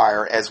raging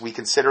fire as we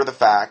consider the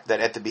fact that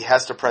at the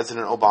behest of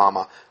President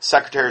Obama,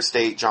 Secretary of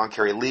State John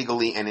Kerry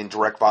legally and in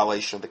direct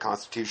violation of the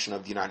Constitution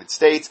of the United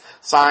States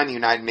signed the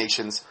United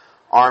Nations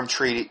Arms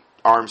Trade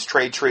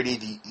Treaty.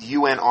 The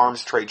UN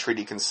Arms Trade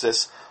Treaty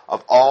consists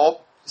of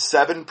all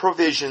 7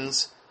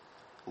 provisions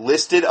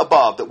listed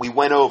above that we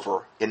went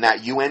over in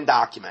that UN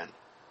document,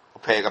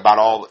 okay,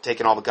 about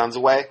taking all the guns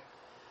away.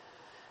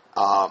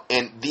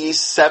 And these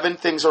 7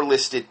 things are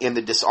listed in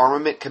the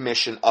Disarmament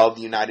Commission of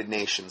the United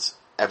Nations,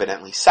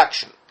 evidently,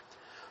 section.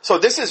 So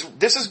this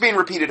is being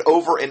repeated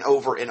over and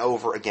over and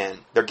over again.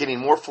 They're getting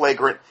more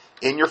flagrant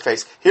in your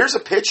face. Here's a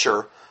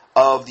picture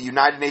of the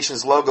United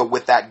Nations logo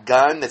with that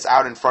gun that's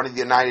out in front of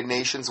the United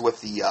Nations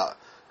with the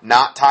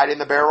knot tied in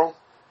the barrel.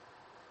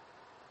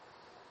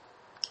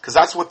 Because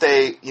that's what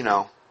they,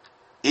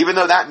 even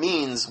though that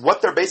means,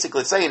 what they're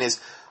basically saying is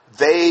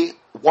they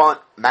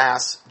want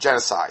mass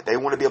genocide. They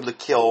want to be able to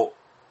kill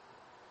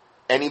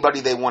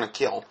anybody they want to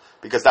kill,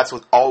 because that's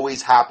what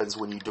always happens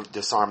when you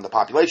disarm the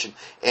population.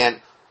 And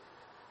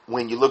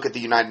when you look at the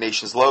United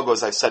Nations logo,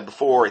 as I've said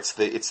before, it's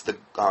the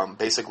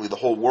basically the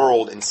whole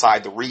world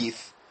inside the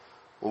wreath.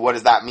 Well, what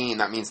does that mean?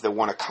 That means they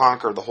want to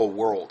conquer the whole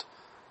world,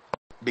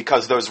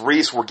 because those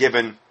wreaths were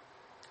given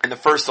in the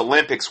first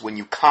Olympics. When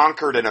you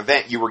conquered an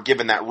event, you were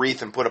given that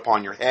wreath and put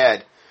upon your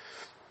head.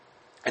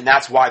 And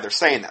that's why they're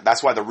saying that.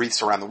 That's why the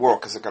wreaths around the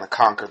world, because they're going to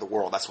conquer the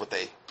world. That's what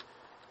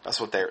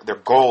their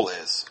goal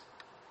is.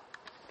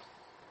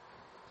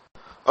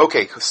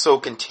 Okay, so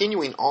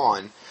continuing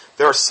on,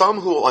 there are some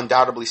who will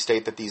undoubtedly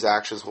state that these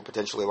actions will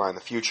potentially lie in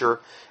the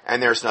future,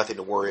 and there's nothing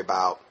to worry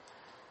about,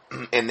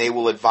 and they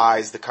will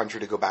advise the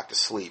country to go back to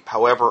sleep.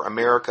 However,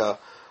 America,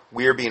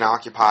 we are being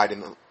occupied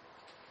in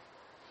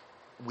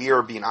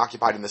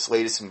this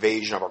latest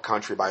invasion of our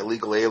country by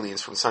illegal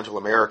aliens from Central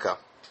America,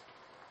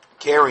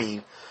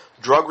 carrying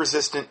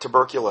drug-resistant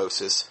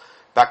tuberculosis,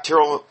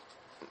 bacterial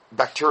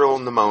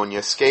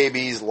pneumonia,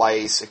 scabies,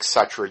 lice,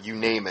 etc., you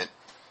name it.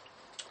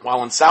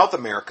 While in South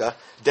America,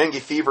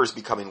 dengue fever is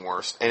becoming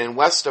worse, and in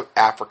West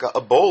Africa,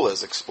 Ebola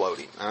is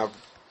exploding. And I've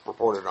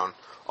reported on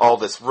all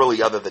this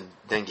really other than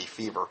dengue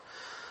fever.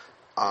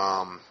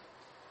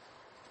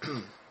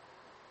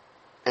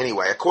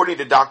 Anyway, according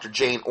to Dr.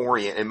 Jane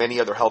Orient and many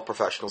other health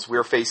professionals, we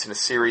are facing a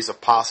series of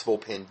possible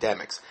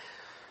pandemics.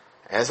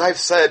 As I've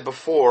said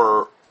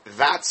before,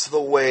 that's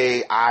the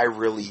way I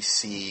really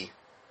see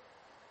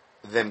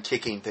them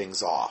kicking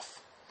things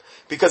off.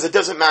 Because it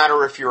doesn't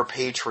matter if you're a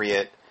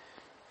patriot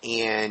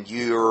and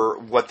you're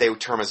what they would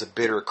term as a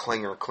bitter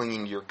clinger,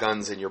 clinging to your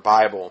guns and your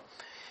Bible.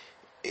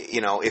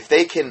 If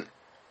they can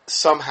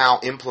somehow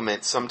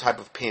implement some type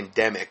of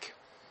pandemic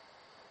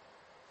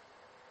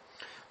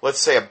let's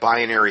say a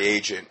binary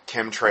agent,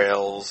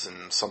 chemtrails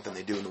and something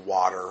they do in the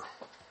water,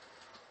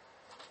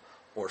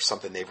 or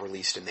something they've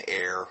released in the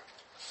air,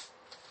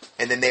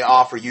 and then they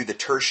offer you the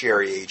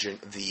tertiary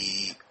agent,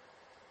 the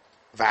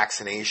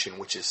vaccination,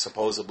 which is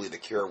supposedly the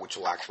cure, which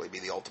will actually be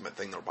the ultimate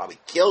thing that'll probably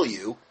kill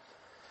you.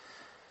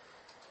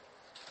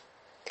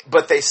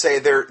 But they say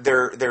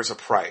there's a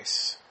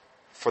price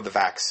for the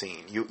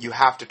vaccine. You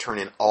have to turn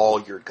in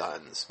all your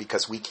guns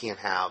because we can't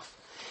have.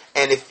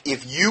 And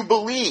if you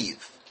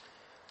believe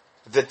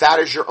that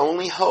is your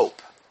only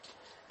hope,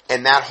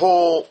 and that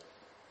whole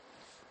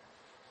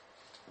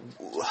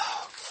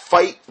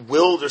fight,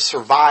 will to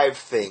survive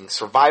thing,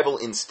 survival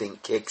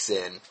instinct kicks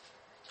in,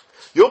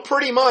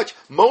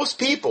 most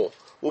people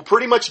will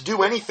pretty much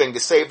do anything to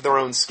save their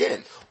own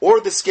skin, or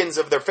the skins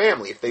of their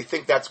family, if they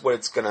think that's what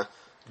it's going to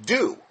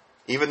do,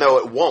 even though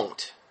it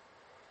won't.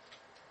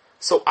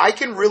 So I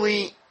can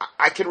really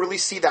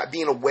see that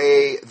being a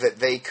way that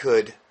they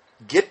could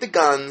get the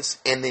guns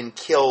and then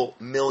kill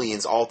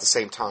millions all at the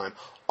same time,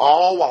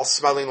 all while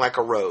smelling like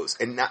a rose,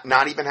 and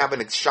not even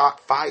having a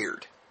shot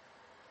fired.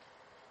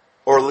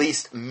 Or at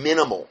least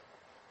minimal.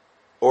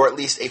 Or at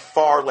least a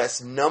far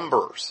less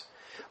numbers.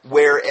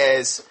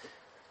 Whereas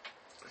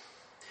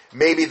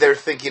maybe they're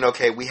thinking,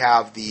 okay, we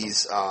have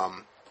these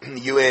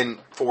UN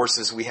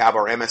forces, we have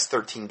our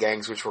MS-13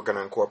 gangs, which we're going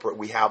to incorporate,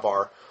 we have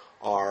our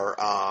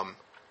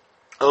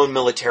own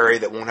military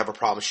that won't have a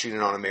problem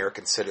shooting on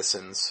American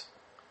citizens.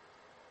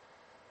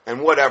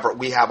 And whatever,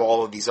 we have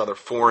all of these other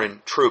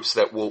foreign troops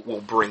that we'll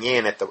bring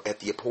in at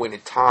the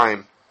appointed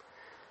time.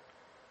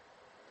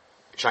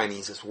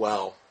 Chinese as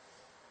well.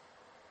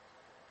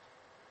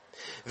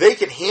 They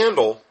can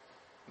handle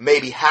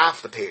maybe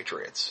half the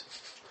patriots,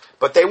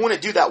 but they want to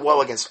do that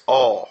well against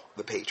all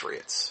the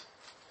patriots.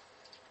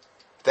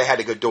 They had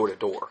to go door to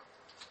door.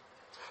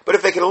 But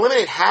if they can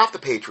eliminate half the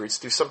patriots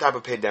through some type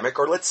of pandemic,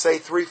 or let's say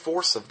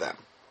 3/4 of them,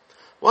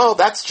 well,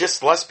 that's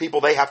just less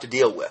people they have to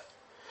deal with.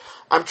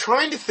 I'm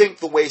trying to think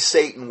the way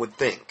Satan would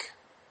think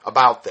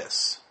about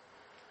this.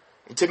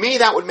 And to me,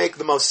 that would make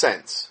the most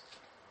sense.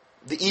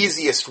 The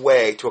easiest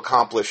way to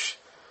accomplish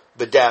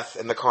the death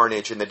and the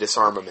carnage and the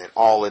disarmament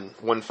all in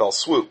one fell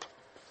swoop.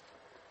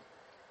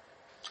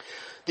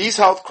 These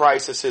health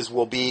crises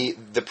will be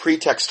the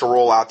pretext to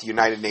roll out the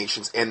United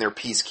Nations and their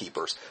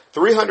peacekeepers.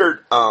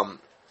 300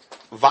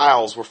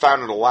 vials were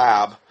found in a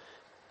lab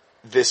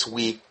this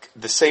week.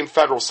 The same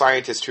federal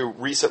scientist who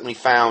recently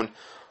found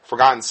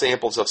forgotten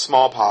samples of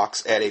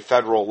smallpox at a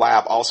federal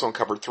lab also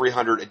uncovered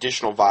 300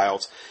 additional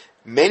vials,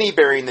 many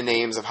bearing the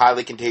names of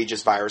highly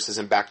contagious viruses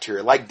and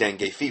bacteria like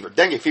dengue fever.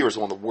 Dengue fever is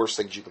one of the worst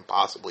things you can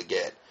possibly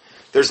get.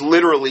 There's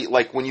literally,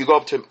 like, when you go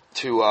up to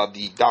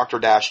the Dr.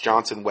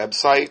 Johnson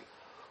website,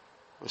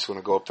 I'm just going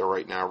to go up there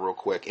right now real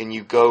quick, and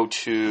you go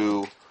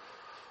to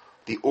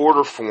the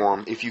order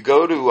form. If you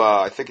go to,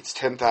 I think it's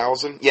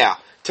 10,000. Yeah,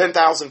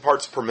 10,000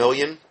 parts per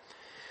million.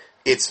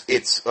 It's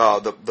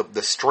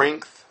the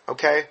strength,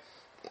 okay?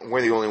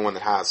 We're the only one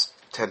that has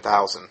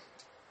 10,000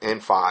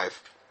 and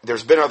 5.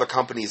 There's been other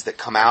companies that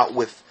come out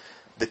with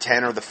the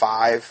 10 or the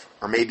 5,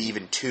 or maybe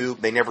even 2.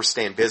 They never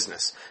stay in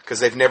business because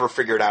they've never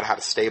figured out how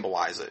to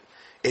stabilize it.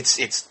 It's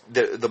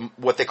the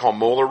what they call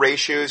molar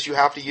ratios you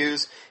have to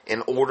use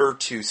in order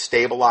to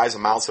stabilize a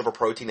mild silver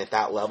protein at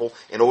that level,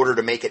 in order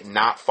to make it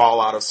not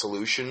fall out of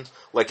solution.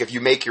 Like if you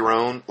make your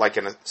own, like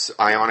an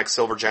ionic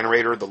silver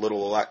generator, the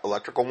little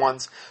electrical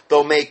ones,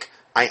 they'll make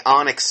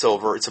ionic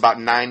silver. It's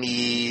about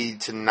 90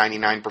 to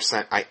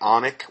 99%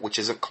 ionic, which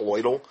isn't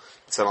colloidal.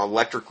 It's an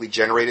electrically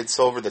generated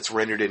silver that's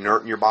rendered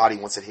inert in your body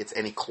once it hits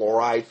any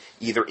chloride,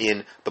 either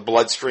in the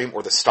bloodstream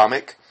or the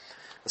stomach.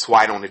 That's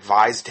why I don't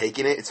advise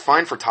taking it. It's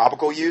fine for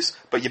topical use,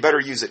 but you better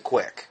use it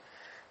quick.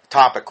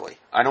 Topically.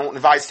 I don't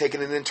advise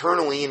taking it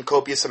internally in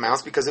copious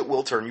amounts because it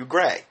will turn you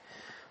gray.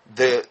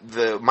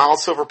 The mild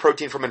silver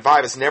protein from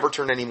Envive has never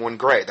turned anyone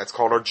gray. That's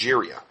called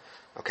argyria.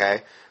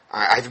 Okay?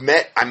 I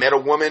met a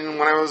woman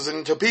when I was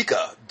in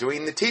Topeka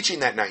doing the teaching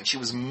that night. She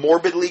was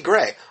morbidly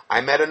gray.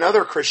 I met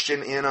another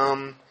Christian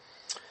in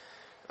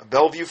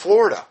Bellevue,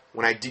 Florida,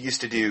 when I used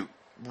to do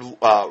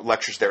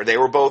lectures there. They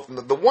were both,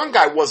 the one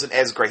guy wasn't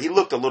as gray. He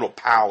looked a little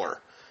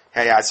paler. He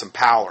had some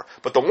pallor.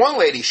 But the one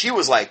lady, she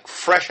was like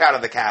fresh out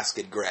of the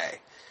casket gray.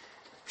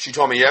 She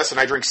told me, yes, and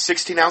I drink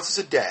 16 ounces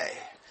a day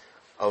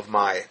of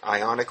my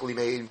ionically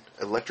made,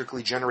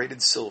 electrically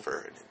generated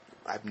silver.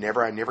 I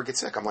never get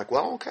sick. I'm like,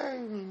 well, okay.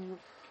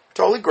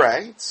 Totally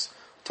gray. It's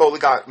totally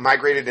got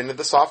migrated into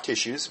the soft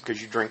tissues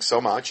because you drink so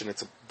much, and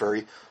it's a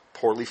very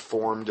poorly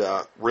formed,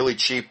 really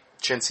cheap,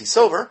 chintzy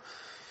silver.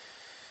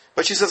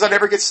 But she says, I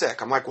never get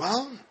sick. I'm like,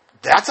 well,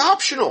 that's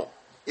optional.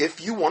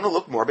 If you want to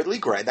look morbidly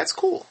gray, that's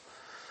cool.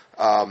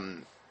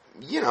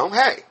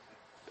 Hey,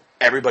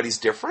 everybody's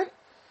different.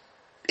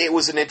 It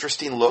was an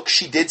interesting look.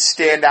 She did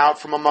stand out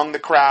from among the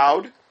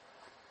crowd.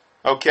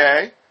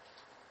 Okay?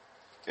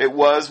 It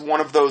was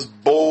one of those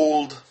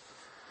bold,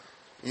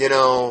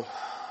 I'm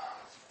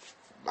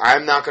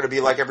not going to be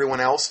like everyone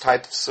else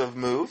types of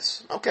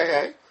moves. Okay,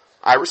 hey,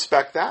 I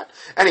respect that.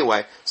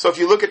 Anyway, so if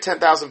you look at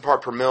 10,000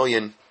 part per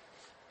million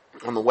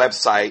on the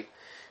website,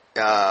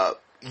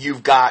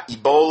 you've got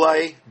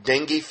Ebola,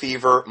 dengue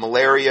fever,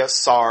 malaria,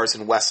 SARS,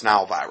 and West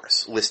Nile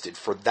virus listed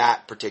for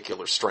that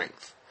particular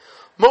strength.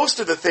 Most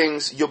of the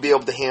things you'll be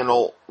able to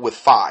handle with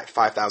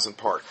 5,000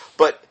 part.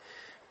 But,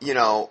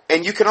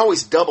 and you can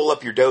always double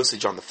up your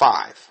dosage on the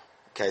 5.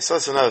 Okay, so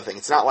that's another thing.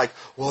 It's not like,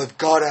 well, I've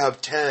got to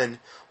have 10.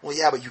 Well,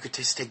 yeah, but you could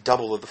just take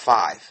double of the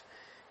 5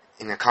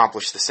 and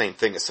accomplish the same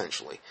thing,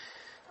 essentially.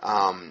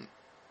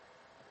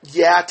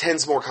 Yeah,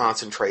 10's more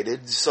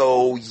concentrated.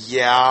 So,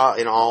 yeah,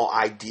 in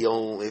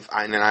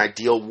an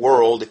ideal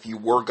world, if you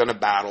were going to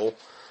battle,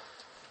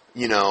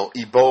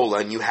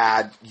 Ebola, and you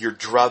had your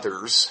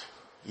druthers,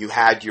 you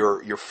had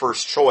your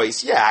first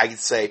choice, yeah, I could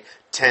say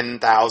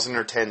 10,000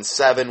 or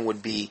 10,700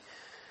 would be,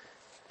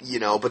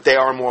 but they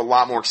are a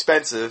lot more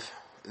expensive.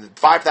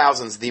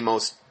 5,000 is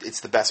it's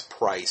the best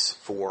price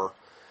for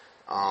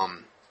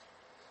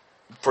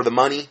the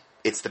money,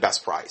 it's the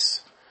best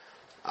price.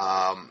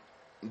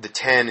 The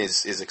 10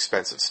 is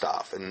expensive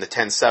stuff, and the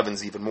 10.7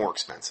 is even more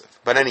expensive.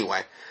 But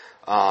anyway,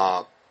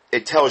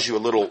 it tells you a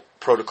little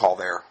protocol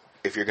there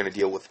if you're going to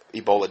deal with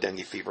Ebola,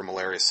 dengue fever,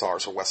 malaria,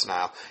 SARS, or West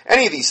Nile.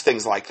 Any of these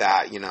things like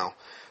that,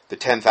 the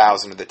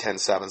 10,000 or the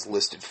 10.7 is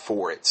listed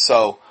for it.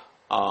 So,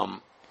 and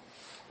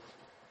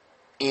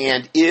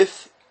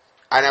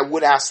I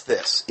would ask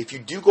this, if you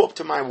do go up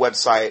to my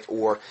website,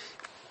 or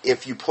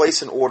if you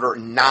place an order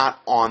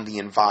not on the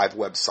Envive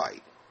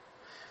website,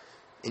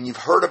 and you've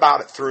heard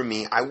about it through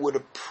me, I would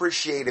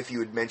appreciate if you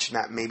would mention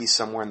that maybe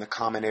somewhere in the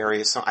comment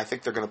area. So I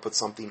think they're going to put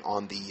something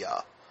on the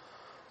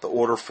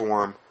order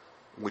form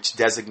which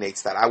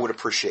designates that. I would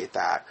appreciate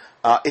that.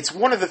 It's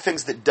one of the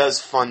things that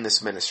does fund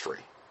this ministry.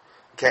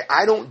 Okay,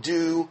 I don't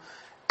do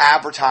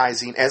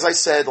advertising. As I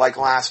said, like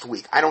last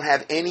week, I don't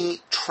have any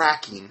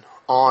tracking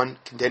on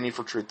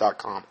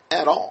contendingfortruth.com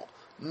at all.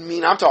 I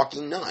mean, I'm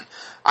talking none.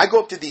 I go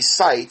up to these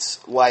sites,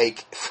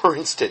 like, for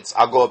instance,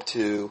 I'll go up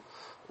to,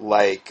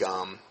 like,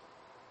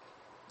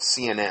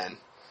 CNN,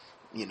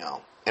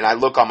 and I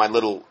look on my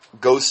little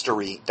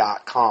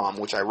ghostery.com,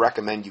 which I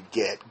recommend you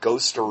get,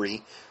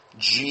 Ghostery,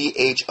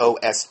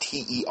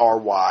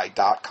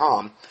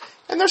 GHOSTERY.com,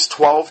 and there's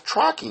 12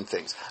 tracking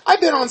things.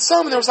 I've been on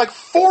some, and there was like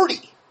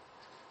 40.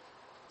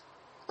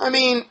 I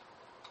mean,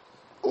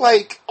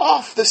 like,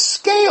 off the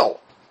scale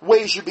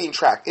ways you're being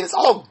tracked. And it's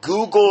all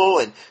Google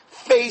and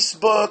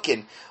Facebook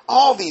and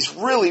all these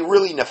really,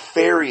 really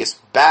nefarious,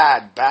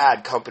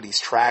 bad companies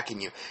tracking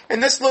you.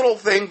 And this little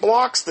thing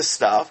blocks the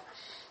stuff.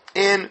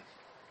 And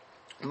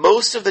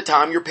most of the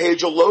time, your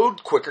page will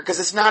load quicker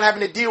because it's not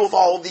having to deal with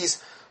all of these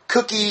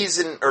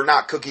cookies or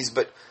not cookies,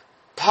 but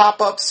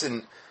pop-ups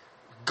and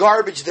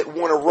garbage that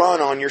want to run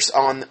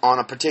on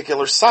a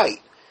particular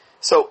site.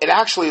 So it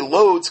actually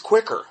loads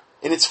quicker,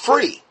 and it's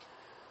free,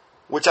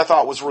 which I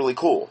thought was really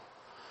cool.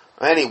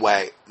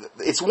 Anyway,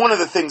 it's one of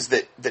the things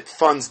that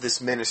funds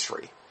this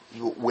ministry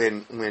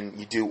when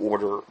you do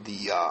order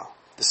the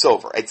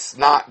silver. It's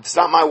not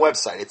my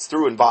website. It's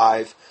through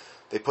Envive.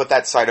 They put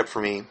that site up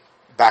for me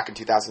back in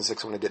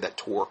 2006 when I did that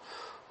tour.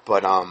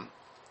 But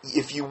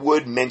if you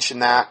would mention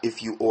that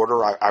if you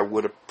order, I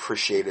would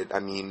appreciate it. I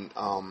mean,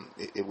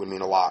 it would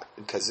mean a lot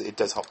because it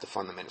does help to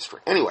fund the ministry.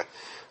 Anyway,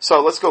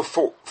 so let's go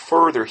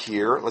further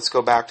here. Let's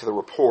go back to the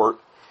report.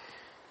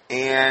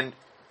 And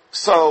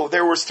so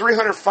there was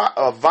 300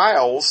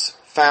 vials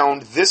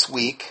found this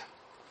week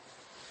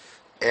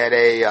at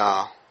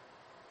a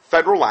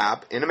federal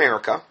lab in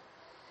America.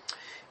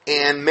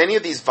 And many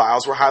of these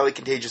vials were highly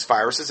contagious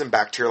viruses and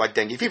bacteria like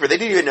dengue fever. They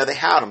didn't even know they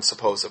had them,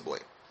 supposedly.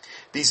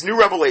 These new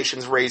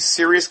revelations raise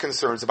serious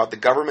concerns about the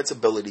government's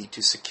ability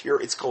to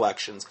secure its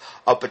collections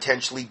of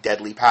potentially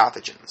deadly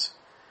pathogens.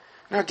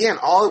 Now, again,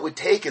 all it would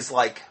take is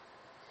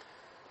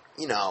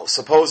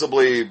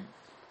supposedly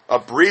a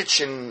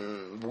breach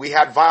and we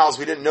had vials,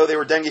 we didn't know they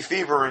were dengue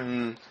fever,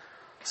 and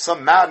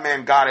some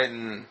madman got it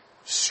and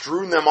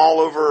strewn them all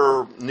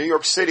over New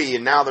York City,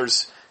 and now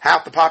there's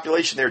half the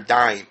population there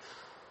dying.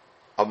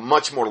 A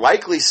much more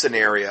likely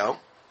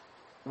scenario,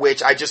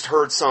 which I just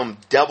heard some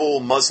devil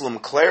Muslim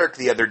cleric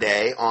the other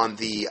day on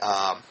the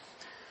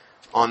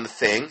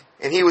thing,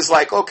 and he was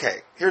like,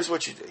 okay, here's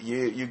what you do.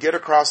 You get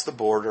across the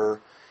border,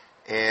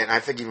 and I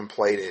think he even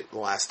played it the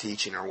last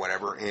teaching or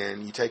whatever,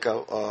 and you take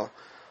a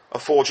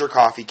Folger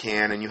coffee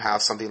can, and you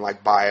have something like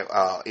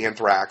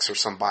anthrax or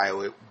some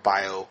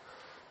bio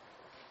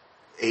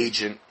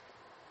agent,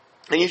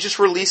 and you just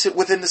release it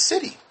within the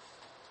city.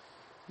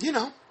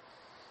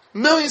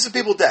 Millions of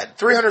people dead.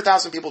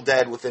 300,000 people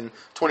dead within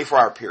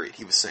 24-hour period,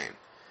 he was saying.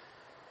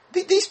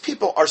 These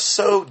people are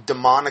so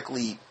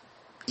demonically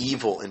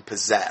evil and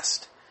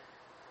possessed.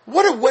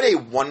 What a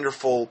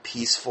wonderful,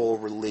 peaceful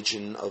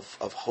religion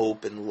of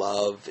hope and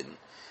love and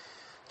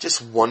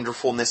just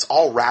wonderfulness,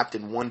 all wrapped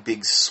in one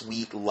big,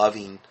 sweet,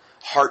 loving,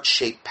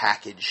 heart-shaped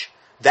package.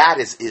 That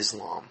is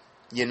Islam.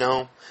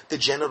 The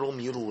genital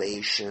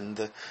mutilation,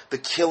 the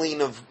killing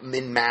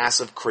in mass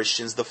of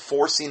Christians, the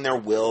forcing their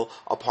will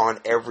upon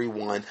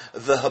everyone,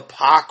 the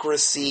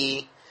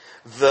hypocrisy,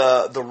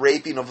 the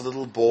raping of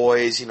little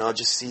boys,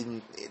 just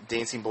seeing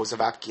Dancing Boys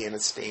of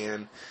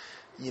Afghanistan,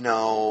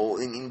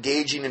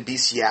 engaging in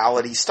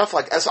bestiality, stuff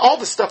like that. All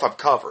the stuff I've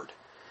covered.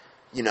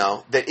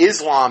 that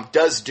Islam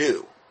does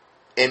do.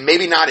 And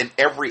maybe not in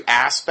every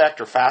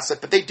aspect or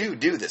facet, but they do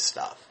this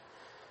stuff.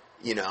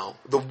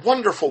 The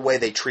wonderful way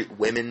they treat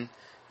women,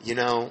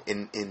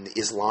 in the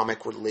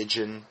Islamic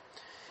religion.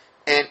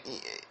 And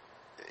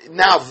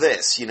now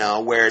this,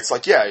 where it's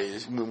like, yeah,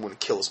 we want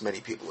to kill as many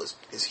people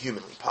as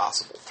humanly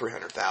possible.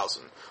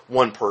 300,000,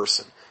 one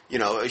person.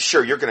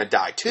 Sure, you're going to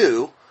die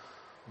too,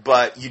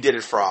 but you did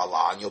it for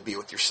Allah, and you'll be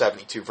with your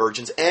 72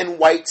 virgins and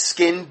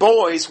white-skinned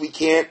boys. We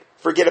can't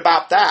forget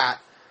about that,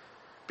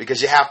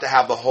 because you have to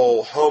have the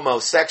whole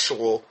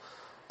homosexual,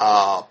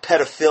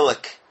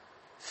 pedophilic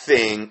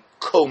thing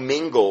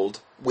commingled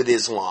with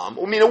Islam.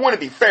 I mean, it wouldn't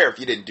be fair if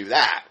you didn't do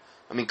that.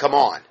 I mean, come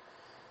on.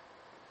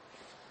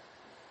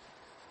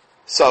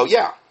 So,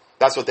 yeah,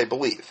 that's what they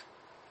believe.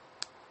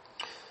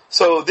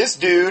 So this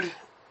dude,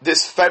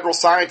 this federal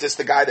scientist,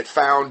 the guy that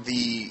found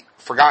the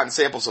forgotten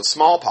samples of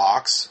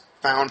smallpox,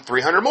 found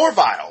 300 more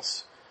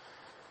vials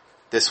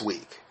this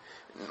week.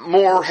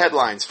 More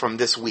headlines from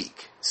this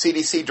week.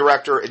 CDC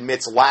director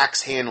admits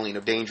lax handling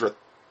of dangerous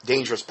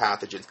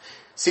pathogens.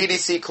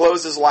 CDC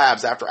closes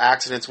labs after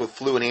accidents with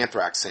flu and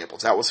anthrax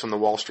samples. That was from the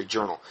Wall Street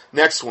Journal.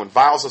 Next one,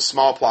 vials of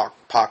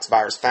smallpox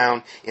virus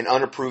found in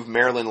unapproved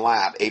Maryland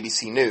lab.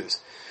 ABC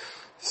News.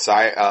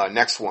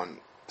 Next one,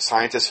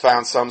 scientists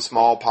found some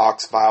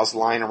smallpox vials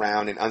lying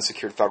around in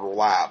unsecured federal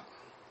lab.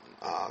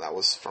 That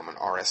was from an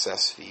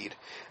RSS feed.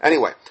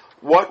 Anyway,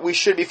 what we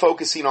should be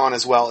focusing on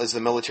as well is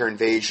the military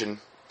invasion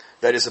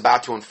that is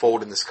about to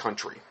unfold in this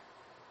country.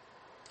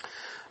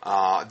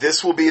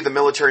 This will be the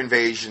military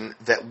invasion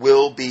that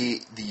will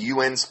be the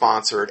UN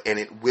sponsored, and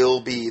it will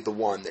be the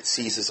one that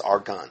seizes our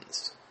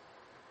guns.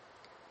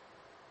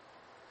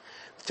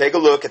 Take a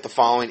look at the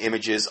following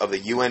images of the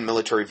UN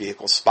military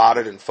vehicles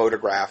spotted and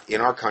photographed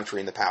in our country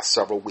in the past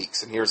several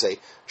weeks. And here's a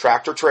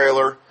tractor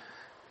trailer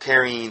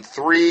carrying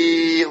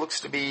 3, it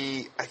looks to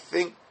be, I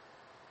think,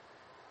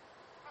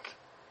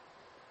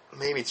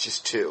 maybe it's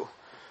just 2.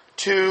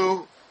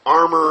 2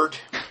 armored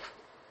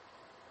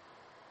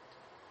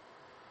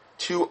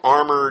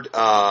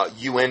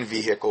UN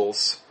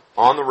vehicles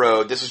on the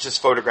road. This was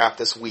just photographed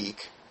this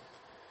week.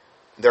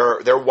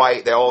 They're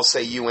white. They all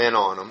say UN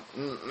on them.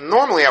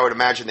 Normally, I would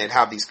imagine they'd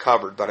have these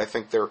covered, but I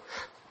think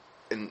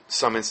in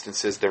some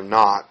instances, they're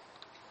not.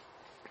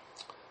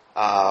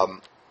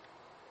 An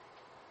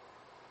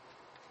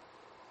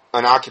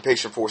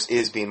occupation force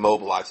is being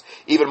mobilized.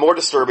 Even more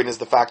disturbing is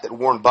the fact that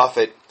Warren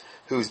Buffett,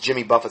 who's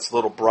Jimmy Buffett's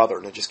little brother,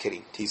 no, just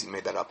kidding, teasing,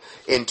 made that up,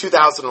 in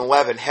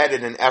 2011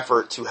 headed an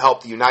effort to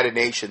help the United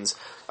Nations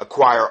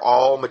acquire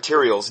all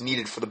materials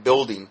needed for the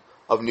building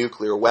of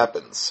nuclear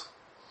weapons.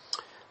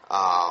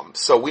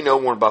 So we know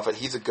Warren Buffett,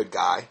 he's a good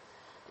guy,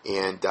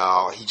 and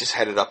he just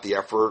headed up the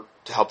effort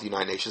to help the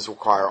United Nations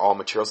acquire all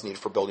materials needed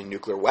for building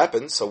nuclear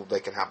weapons so they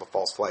can have a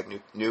false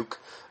flag nuke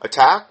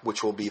attack,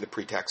 which will be the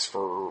pretext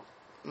for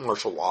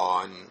martial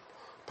law and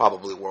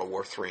probably World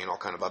War III and all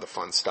kind of other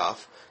fun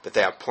stuff that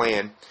they have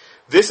planned.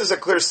 This is a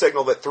clear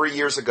signal that 3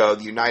 years ago,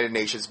 the United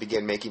Nations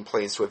began making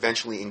plans to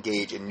eventually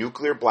engage in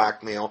nuclear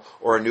blackmail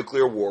or a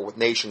nuclear war with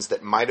nations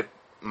that might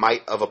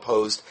have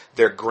opposed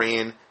their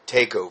grand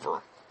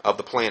takeover of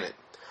the planet.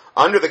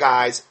 Under the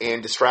guise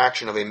and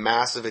distraction of a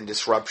massive and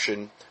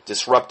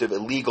disruptive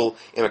illegal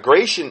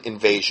immigration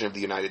invasion of the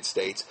United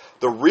States,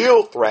 the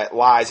real threat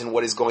lies in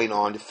what is going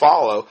on to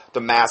follow the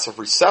massive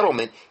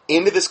resettlement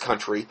into this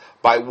country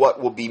by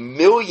what will be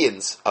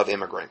millions of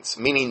immigrants,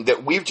 meaning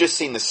that we've just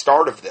seen the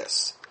start of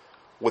this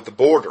with the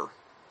border.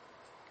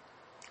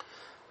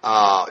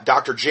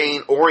 Dr.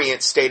 Jane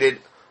Orient stated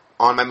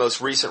on my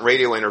most recent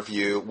radio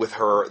interview with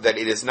her that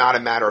it is not a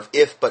matter of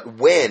if, but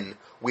when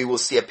we will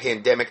see a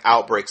pandemic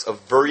outbreaks of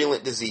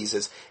virulent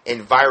diseases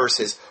and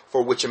viruses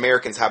for which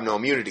Americans have no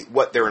immunity.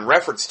 What they're in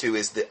reference to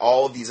is that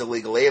all of these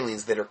illegal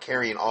aliens that are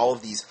carrying all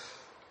of these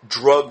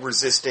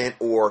drug-resistant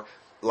or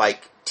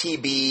like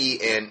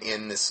TB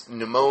and this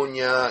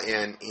pneumonia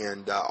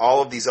and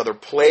all of these other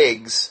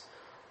plagues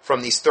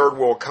from these third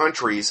world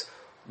countries,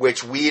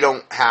 which we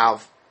don't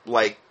have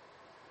like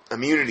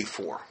immunity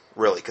for,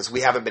 really, because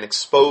we haven't been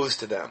exposed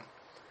to them.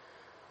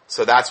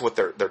 So that's what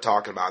they're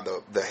talking about,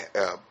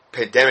 the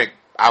pandemic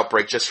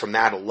outbreak just from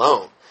that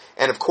alone.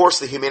 And of course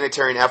the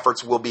humanitarian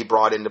efforts will be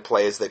brought into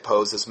play as they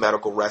pose as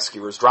medical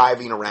rescuers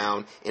driving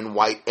around in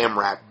white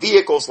MRAP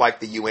vehicles like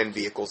the UN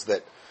vehicles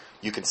that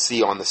you can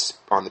see on the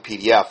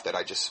PDF that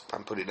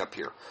I'm putting up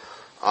here.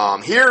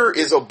 Here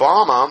is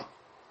Obama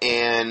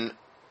and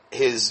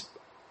his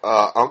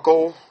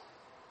uncle.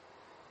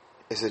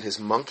 Is it his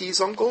monkey's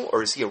uncle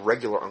or is he a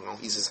regular uncle?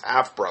 He's his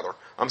half-brother.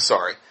 I'm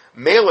sorry.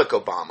 Malik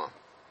Obama.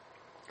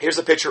 Here's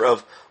a picture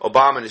of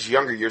Obama in his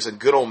younger years and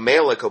good old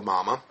Malik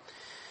Obama.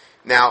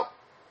 Now,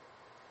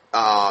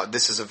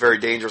 this is a very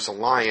dangerous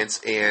alliance,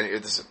 and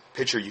there's a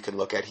picture you can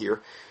look at here.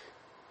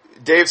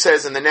 Dave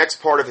says, in the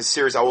next part of his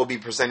series, I will be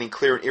presenting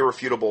clear and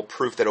irrefutable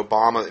proof that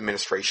Obama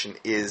administration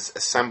is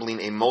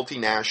assembling a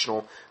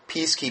multinational,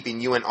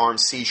 peacekeeping UN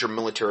arms seizure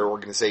military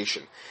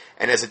organization.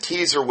 And as a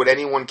teaser, would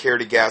anyone care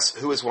to guess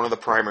who is one of the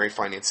primary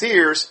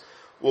financiers?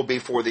 will be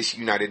for this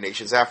United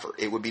Nations effort.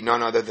 It would be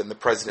none other than the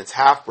president's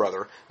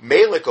half-brother,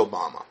 Malik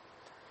Obama,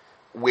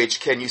 which,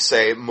 can you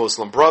say,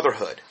 Muslim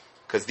Brotherhood?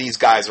 Because these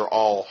guys are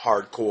all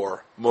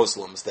hardcore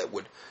Muslims that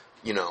would,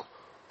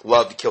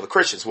 love to kill the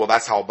Christians. Well,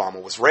 that's how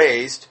Obama was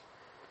raised.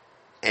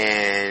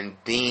 And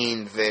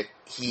being that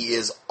he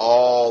is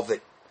all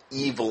that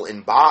evil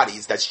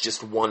embodies, that's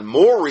just one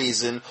more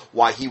reason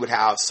why he would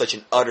have such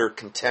an utter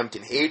contempt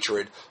and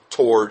hatred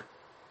toward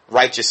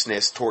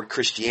righteousness, toward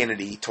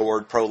Christianity,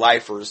 toward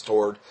pro-lifers,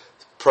 toward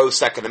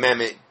pro-Second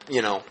Amendment,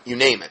 you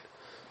name it.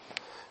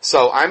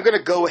 So I'm going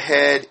to go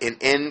ahead and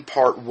end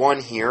part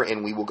 1 here,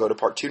 and we will go to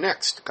part 2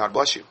 next. God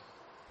bless you.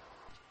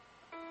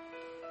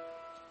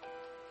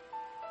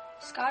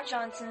 Scott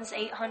Johnson's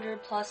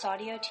 800-plus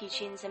audio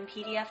teachings and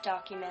PDF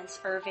documents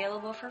are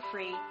available for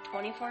free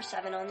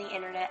 24/7 on the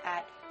internet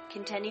at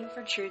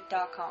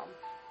contendingfortruth.com.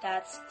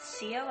 That's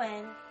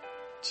CONTENDING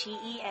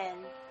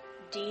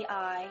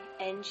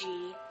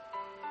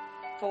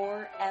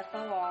for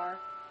FOR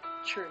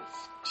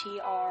truth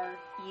TRUTH.com.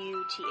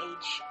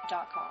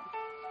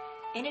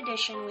 In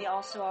addition, we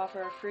also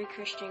offer a free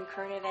Christian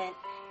current event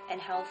and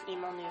health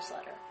email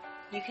newsletter.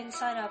 You can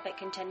sign up at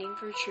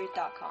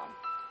contendingfortruth.com.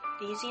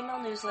 These email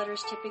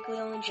newsletters typically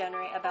only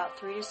generate about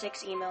 3 to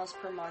 6 emails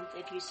per month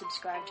if you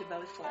subscribe to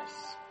both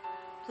lists.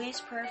 Please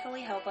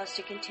prayerfully help us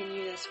to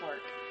continue this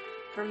work.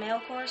 For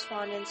mail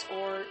correspondence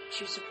or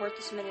to support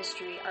this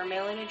ministry, our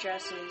mailing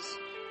address is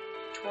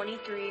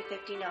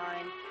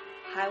 2359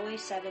 Highway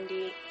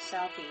 70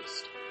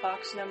 Southeast,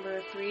 box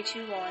number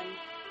 321,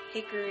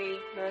 Hickory,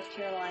 North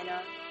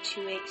Carolina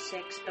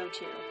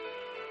 28602.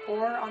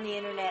 Or on the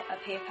internet, a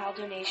PayPal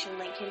donation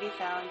link can be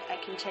found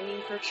at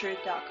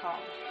contendingfortruth.com.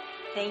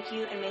 Thank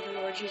you, and may the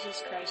Lord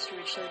Jesus Christ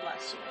richly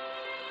bless you.